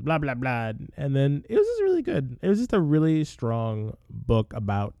count and blah blah blah. And then it was just really good. It was just a really strong book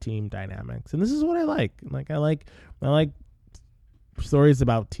about team dynamics, and this is what I like. I like stories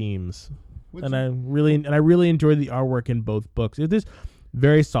about teams, and I really enjoyed the artwork in both books.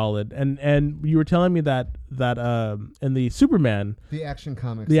 very solid. And you were telling me that in the Superman, The Action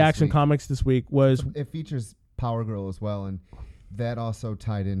Comics. Comics this week was it features Power Girl as well, and that also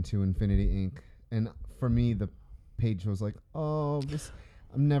tied into Infinity Inc. And for me, the page was like, oh, this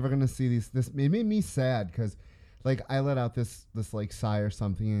I'm never gonna see these. This it made me sad because, like, I let out this like sigh or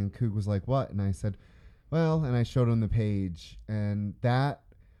something, and Coog was like, "What?" And I said, "Well," and I showed him the page, and that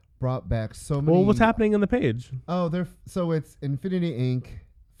brought back so many. Well, what's happening in the page? Oh, so it's Infinity Inc.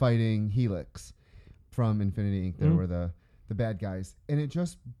 fighting Helix from Infinity Inc. They were the bad guys, and it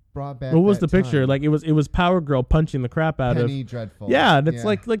just brought back. What was the time. picture? Like it was Power Girl punching the crap out Penny of Dreadful. Yeah, and it's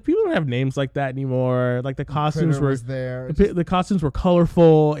like people don't have names like that anymore. Like the costumes Critter were was there. the costumes were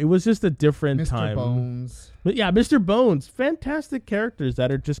colorful. It was just a different time. Mr. Bones. But yeah, Mr. Bones, fantastic characters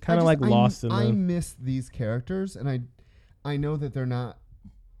that are just kind of like lost in. I miss these characters, and I know that they're not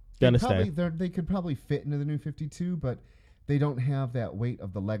gonna stay. They could probably fit into the New 52, but they don't have that weight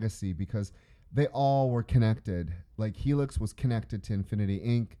of the legacy because they all were connected. Like Helix was connected to Infinity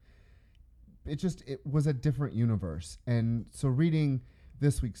Inc. It was a different universe. And so reading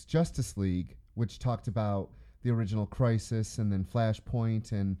this week's Justice League, which talked about the original Crisis and then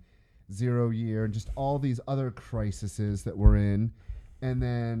Flashpoint and Zero Year and just all these other crises that we're in, and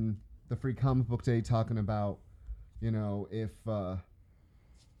then the Free Comic Book Day talking about, if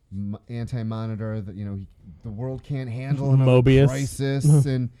Anti-Monitor, that the world can't handle another Mobius. crisis,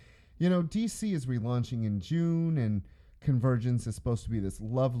 and DC is relaunching in June, and Convergence is supposed to be this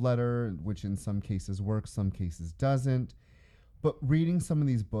love letter, which in some cases works, some cases doesn't. But reading some of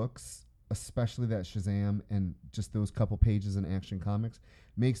these books, especially that Shazam and just those couple pages in Action Comics,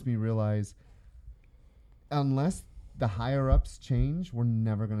 makes me realize unless the higher ups change, we're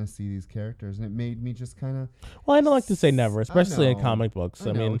never going to see these characters. And it made me just kind of... Well, I don't like to say never, especially in comic books.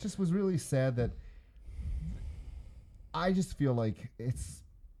 I mean, it just was really sad that I just feel like it's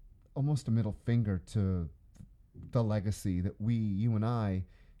almost a middle finger to the legacy that you and I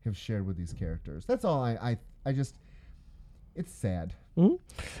have shared with these characters. That's all. I just, it's sad. Mm-hmm.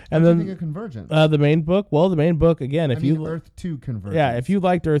 And then think of Convergence. The main book. Well, the main book again. Earth 2 Convergence. Yeah, if you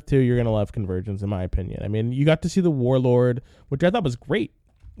liked Earth 2, you're gonna love Convergence, in my opinion. I mean, you got to see the Warlord, which I thought was great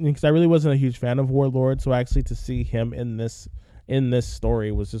because I really wasn't a huge fan of Warlord. So actually, to see him in this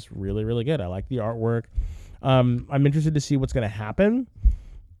story was just really, really good. I like the artwork. I'm interested to see what's gonna happen.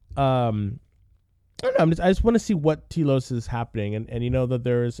 I don't know. I just want to see what Telos is happening, and that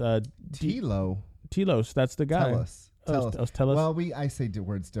there's Telos. That's the guy. Telos. Well, I say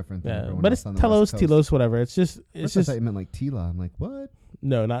words different than everyone but else it's on the Telos, West Coast. Telos, whatever. It's just. I thought you meant like Tila. I'm like, what?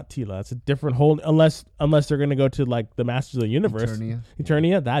 No, not Tila. It's a different whole. Unless they're gonna go to like the Masters of the Universe.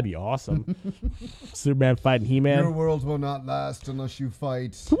 Eternia, that'd be awesome. Superman fighting He-Man. Your world will not last unless you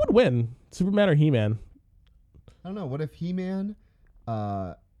fight. Who would win, Superman or He-Man? I don't know. What if He-Man,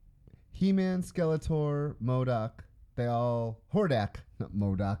 Skeletor, MODOK, Hordak, not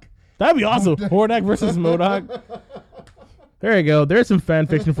MODOK. That'd be awesome. Hordak versus MODOK. There you go. There's some fan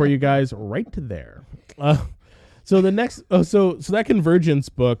fiction for you guys right there. So the next, so that Convergence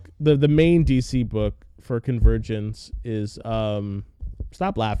book, the main DC book for Convergence is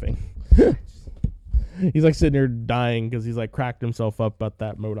stop laughing. He's like sitting there dying because he's like cracked himself up about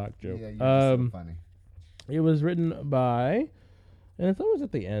that MODOK joke. Yeah, you're so funny. It was written by, and it's always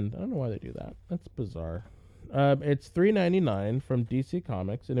at the end. I don't know why they do that. That's bizarre. It's $3.99 from DC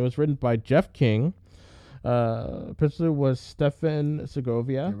Comics, and it was written by Jeff King. Principal was Stefan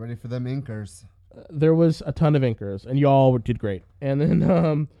Segovia. Get ready for them inkers. There was a ton of inkers, and y'all did great. And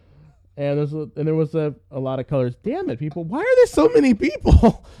then there was a lot of colors. Damn it, people! Why are there so many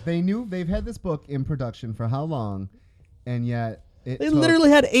people? They've had this book in production for how long, and yet they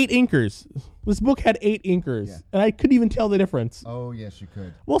literally had 8 inkers. This book had 8 inkers, and I couldn't even tell the difference. Oh yes, you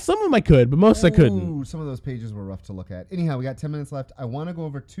could. Well, some of them I could, but most I couldn't. Some of those pages were rough to look at. Anyhow, we got 10 minutes left. I want to go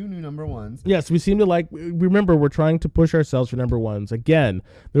over 2 new number ones. Yes, we seem to remember, we're trying to push ourselves for number ones. Again,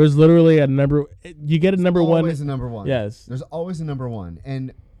 there was literally a number. You get a number one. Always a number one. Yes. There's always a number one,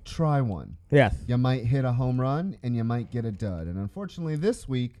 and try one. Yes. You might hit a home run, and you might get a dud. And unfortunately, this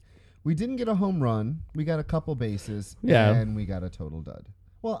week we didn't get a home run. We got a couple bases, and we got a total dud.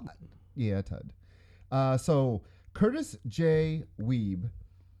 Well, yeah, dud. So Curtis J. Weeb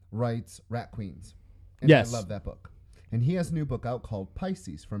writes Rat Queens. And yes. I love that book. And he has a new book out called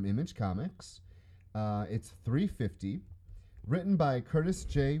Pisces from Image Comics. It's $3.50. Written by Curtis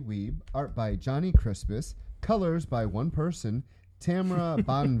J. Weeb. Art by Johnny Crispus. Colors by one person, Tamara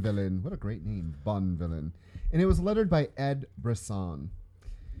Bonvillain. What a great name, Bonvillain. And it was lettered by Ed Brisson.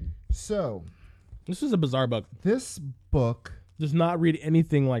 So, this is a bizarre book. This book does not read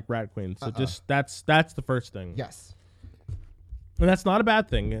anything like Rat Queen. So just that's the first thing. Yes. And that's not a bad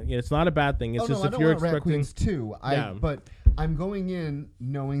thing. It's not a bad thing. It's just if you're expecting. Rat Queens too. But I'm going in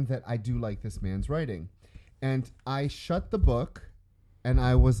knowing that I do like this man's writing, and I shut the book, and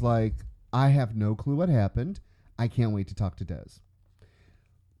I was like, I have no clue what happened. I can't wait to talk to Des.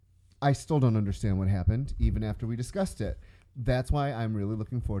 I still don't understand what happened, even after we discussed it. That's why I'm really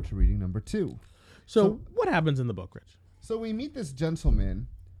looking forward to reading number 2. So what happens in the book, Rich? So we meet this gentleman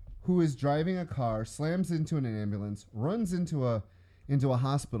who is driving a car, slams into an ambulance, runs into a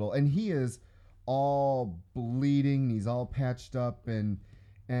hospital, and he is all bleeding. He's all patched up, and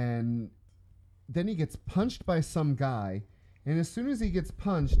then he gets punched by some guy. And as soon as he gets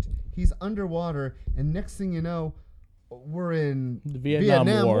punched, he's underwater, and next thing you know, we're in the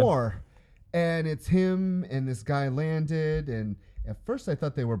Vietnam War. And it's him and this guy landed, and at first I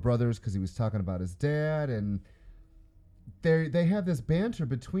thought they were brothers because he was talking about his dad, and they have this banter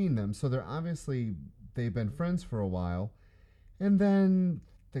between them, so they've been friends for a while. And then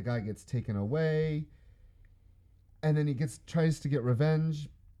the guy gets taken away, and then he tries to get revenge,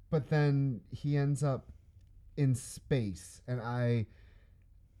 but then he ends up in space. And I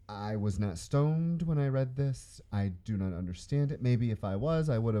was not stoned when I read this. I do not understand it. Maybe if I was,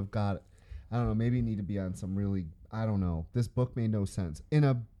 I would have got, I don't know, maybe need to be on some really, I don't know. This book made no sense. In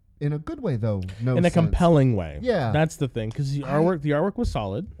a good way, though. In a compelling way. Yeah. That's the thing, because the artwork was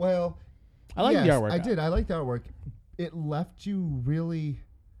solid. Well, I like the artwork. I did. I like the artwork. It left you really...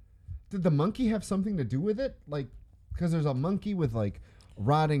 Did the monkey have something to do with it? Like, because there's a monkey with, like,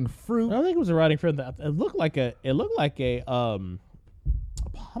 rotting fruit. I don't think it was a rotting fruit. It looked like a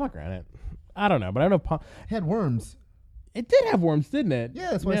pomegranate. I don't know, but I don't know. It had worms. It did have worms, didn't it?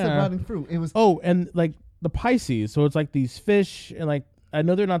 Yeah, that's why I said rotting fruit. It was. Oh, and like the Pisces. So it's like these fish, and like I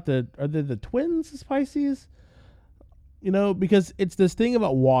know they're not are they the twins? The Pisces. You know, because it's this thing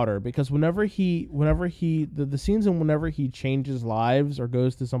about water. Because whenever the scenes and whenever he changes lives or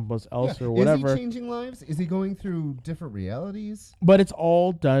goes to someplace else or whatever. Is he changing lives? Is he going through different realities? But it's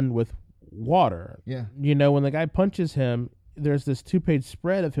all done with water. Yeah. You know, when the guy punches him, there's this 2-page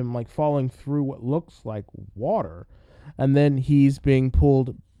spread of him like falling through what looks like water, and then he's being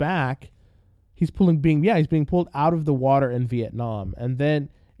pulled back. He's being pulled out of the water in Vietnam, and then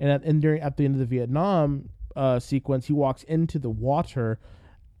at the end of the Vietnam sequence, he walks into the water,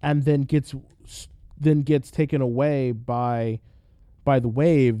 and then gets taken away by the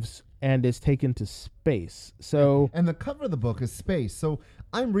waves and is taken to space. So and the cover of the book is space. So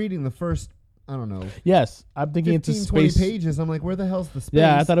I'm reading the first, I don't know. Yes, I'm thinking 15, it's a space. 20 pages. I'm like, where the hell's the space?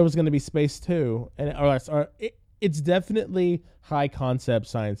 Yeah, I thought it was going to be space too, and it's definitely high concept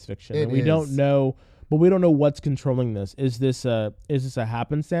science fiction. And we don't know, but we don't know what's controlling this. Is this a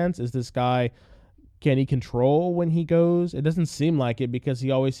happenstance? Is this guy? Can he control when he goes? It doesn't seem like it, because he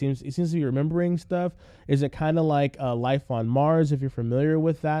seems to be remembering stuff. Is it kind of like Life on Mars, if you're familiar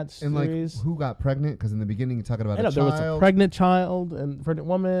with that series? And like, who got pregnant? Because in the beginning you talking about a child. There was a pregnant child and pregnant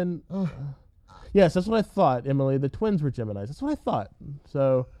woman. Yes, that's what I thought, Emily. The twins were Geminis. That's what I thought.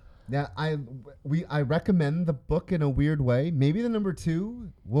 So yeah, I recommend the book in a weird way. Maybe the number 2,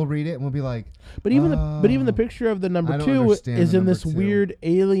 we'll read it and we'll be like, but even the picture of the number 2 is in this weird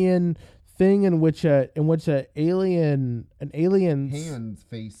alien thing in which an alien's hand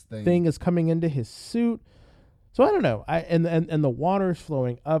face thing is coming into his suit. So I don't know. And the water's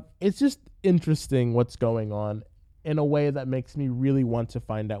flowing up. It's just interesting what's going on in a way that makes me really want to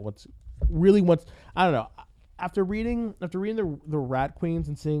find out I don't know. After reading the Rat Queens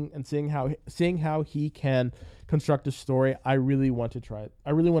and seeing how he can construct a story, I really want to try it.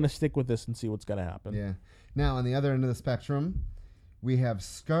 I really want to stick with this and see what's going to happen. Yeah. Now on the other end of the spectrum, we have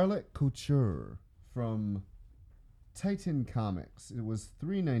Scarlet Couture from Titan Comics. It was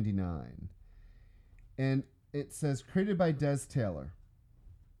 $3.99, and it says created by Des Taylor.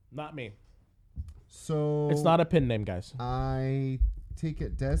 Not me. So it's not a pen name, guys. I take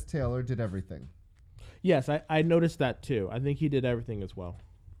it Des Taylor did everything. Yes, I noticed that too. I think he did everything as well,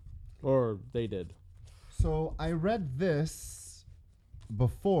 or they did. So I read this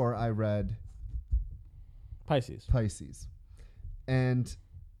before I read Pisces. And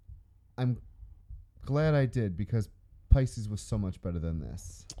I'm glad I did, because Pisces was so much better than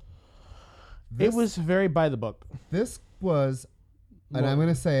this. It was very by the book. This was, and I'm going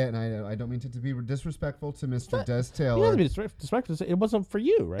to say it, and I don't mean to be disrespectful to Mr. Des Taylor. You don't have to be disrespectful. It wasn't for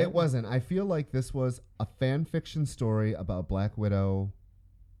you, right? It wasn't. I feel like this was a fan fiction story about Black Widow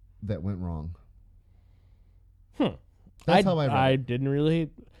that went wrong. That's how I read it. I didn't really.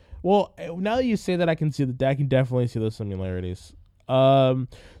 Well, now that you say that, I can definitely see those similarities.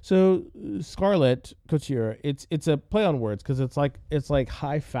 So Scarlet Couture, it's a play on words, because it's like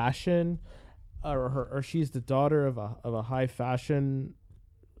high fashion, or she's the daughter of a high fashion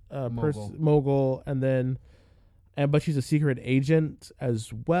mogul, but she's a secret agent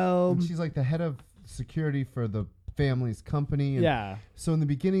as well. And she's like the head of security for the family's company. And yeah. So in the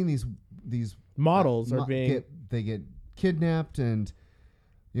beginning, these models are being they get kidnapped, and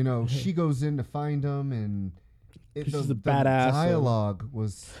she goes in to find them, and she's a badass.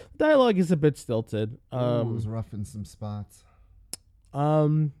 Dialogue is a bit stilted. It was rough in some spots.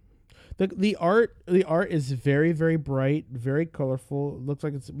 The art is very, very bright, very colorful. It looks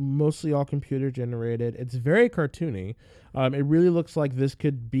like it's mostly all computer generated. It's very cartoony. It really looks like this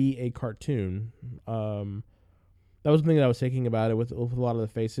could be a cartoon. That was the thing that I was thinking about it with a lot of the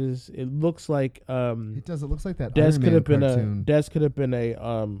faces. It looks like it does. It looks like that. Des could have been Des could have been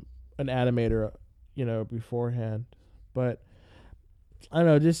an animator, beforehand. But I don't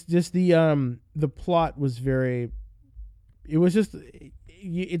know. Just the plot was very. It was just.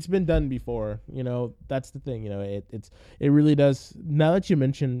 It's been done before. That's the thing. It really does. Now that you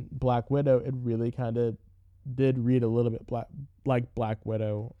mention Black Widow, it really kind of did read a little bit like Black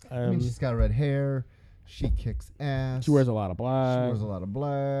Widow. She's got red hair. She kicks ass. She wears a lot of black.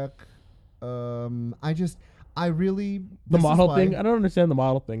 I really the model thing. I don't understand the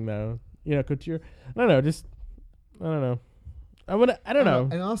model thing though. Couture. I don't know. I don't know. I don't know.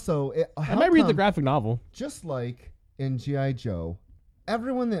 And also, I might read the graphic novel. Just like in G.I. Joe,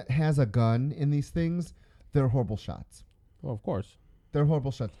 everyone that has a gun in these things, they're horrible shots. Well, of course. They're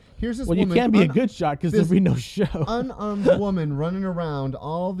horrible shots. Here's this woman. Well, you can't be a good shot because there'd be no show. Unarmed woman running around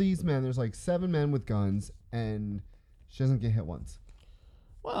all these men. There's like 7 men with guns, and she doesn't get hit once.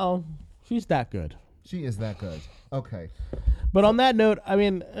 Well, she's that good. She is that good. Okay. But on that note, I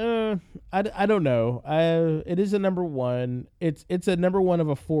mean, I don't know. It is a number 1. It's a number 1 of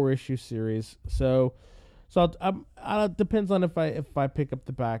a 4-issue series. So depends on if I pick up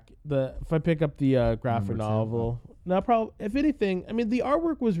the graphic novel. No, probably. If anything, I mean, the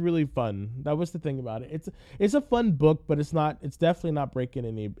artwork was really fun. That was the thing about it. It's a fun book, but it's definitely not breaking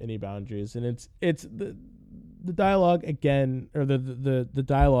any boundaries. And it's the dialogue again, or the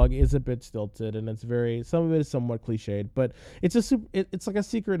dialogue is a bit stilted, and some of it is somewhat cliched. But it's like a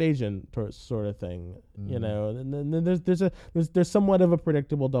secret agent sort of thing, And then there's somewhat of a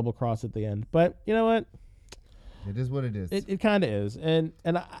predictable double cross at the end. But you know what? It is what it is. It kind of is, and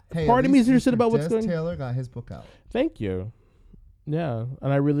part of me is interested about what's going. Taylor got his book out. Thank you. Yeah,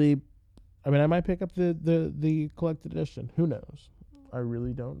 and I might pick up the collected edition. Who knows? I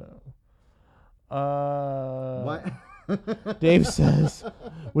really don't know. What? Dave says,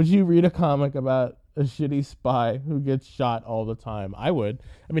 "Would you read a comic about a shitty spy who gets shot all the time?" I would.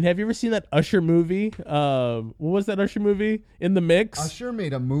 I mean, have you ever seen that Usher movie? What was that Usher movie? In the Mix? Usher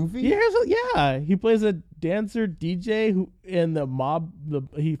made a movie? Yeah. He plays a dancer DJ who in the mob.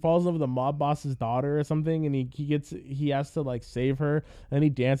 He falls in love with the mob boss's daughter or something, and he has to like save her, and he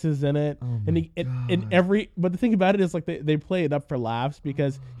dances in it. But the thing about it is like they play it up for laughs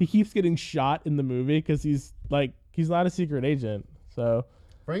because he keeps getting shot in the movie because he's not a secret agent. So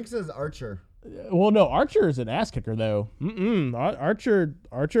Frank says Archer. Well, no, Archer is an ass kicker though. Archer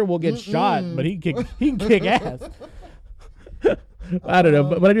will get shot, but he can kick ass. I don't know,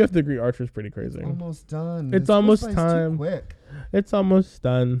 but I do have to agree. Archer's pretty crazy. It's almost done. It's almost time. Too quick. It's almost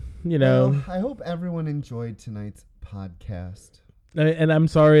done. Well, I hope everyone enjoyed tonight's podcast. And I'm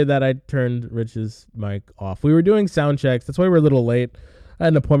sorry that I turned Rich's mic off. We were doing sound checks. That's why we were a little late. I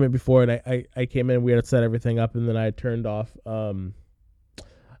had an appointment before, and I came in. We had to set everything up, and then I turned off.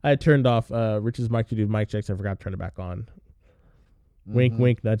 Rich's mic to do mic checks. I forgot to turn it back on. Wink,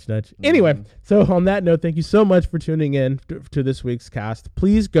 wink, nudge, nudge. Anyway, so on that note, thank you so much for tuning in to this week's cast.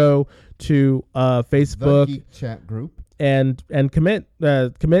 Please go to Facebook, the Geek Chat group, and commit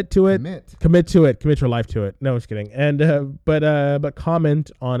to it. Commit your life to it. No, I'm just kidding. And but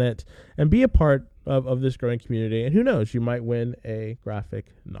comment on it and be a part of this growing community. And who knows, you might win a graphic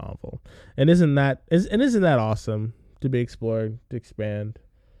novel. And isn't that awesome to be explored, to expand?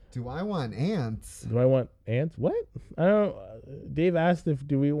 Do I want ants? What? I don't. Dave asked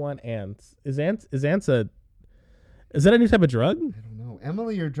do we want ants? Is that a new type of drug? I don't know.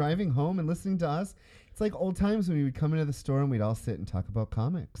 Emily, you're driving home and listening to us. It's like old times when we would come into the store and we'd all sit and talk about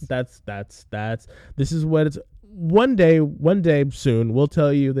comics. This is what it's. One day soon, we'll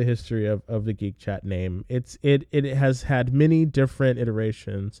tell you the history of the Geek Chat name. It has had many different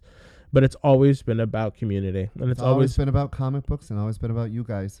iterations, but it's always been about community, and it's always been about comic books, and always been about you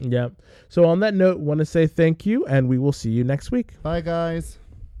guys. Yeah. So on that note, want to say thank you, and we will see you next week. Bye, guys.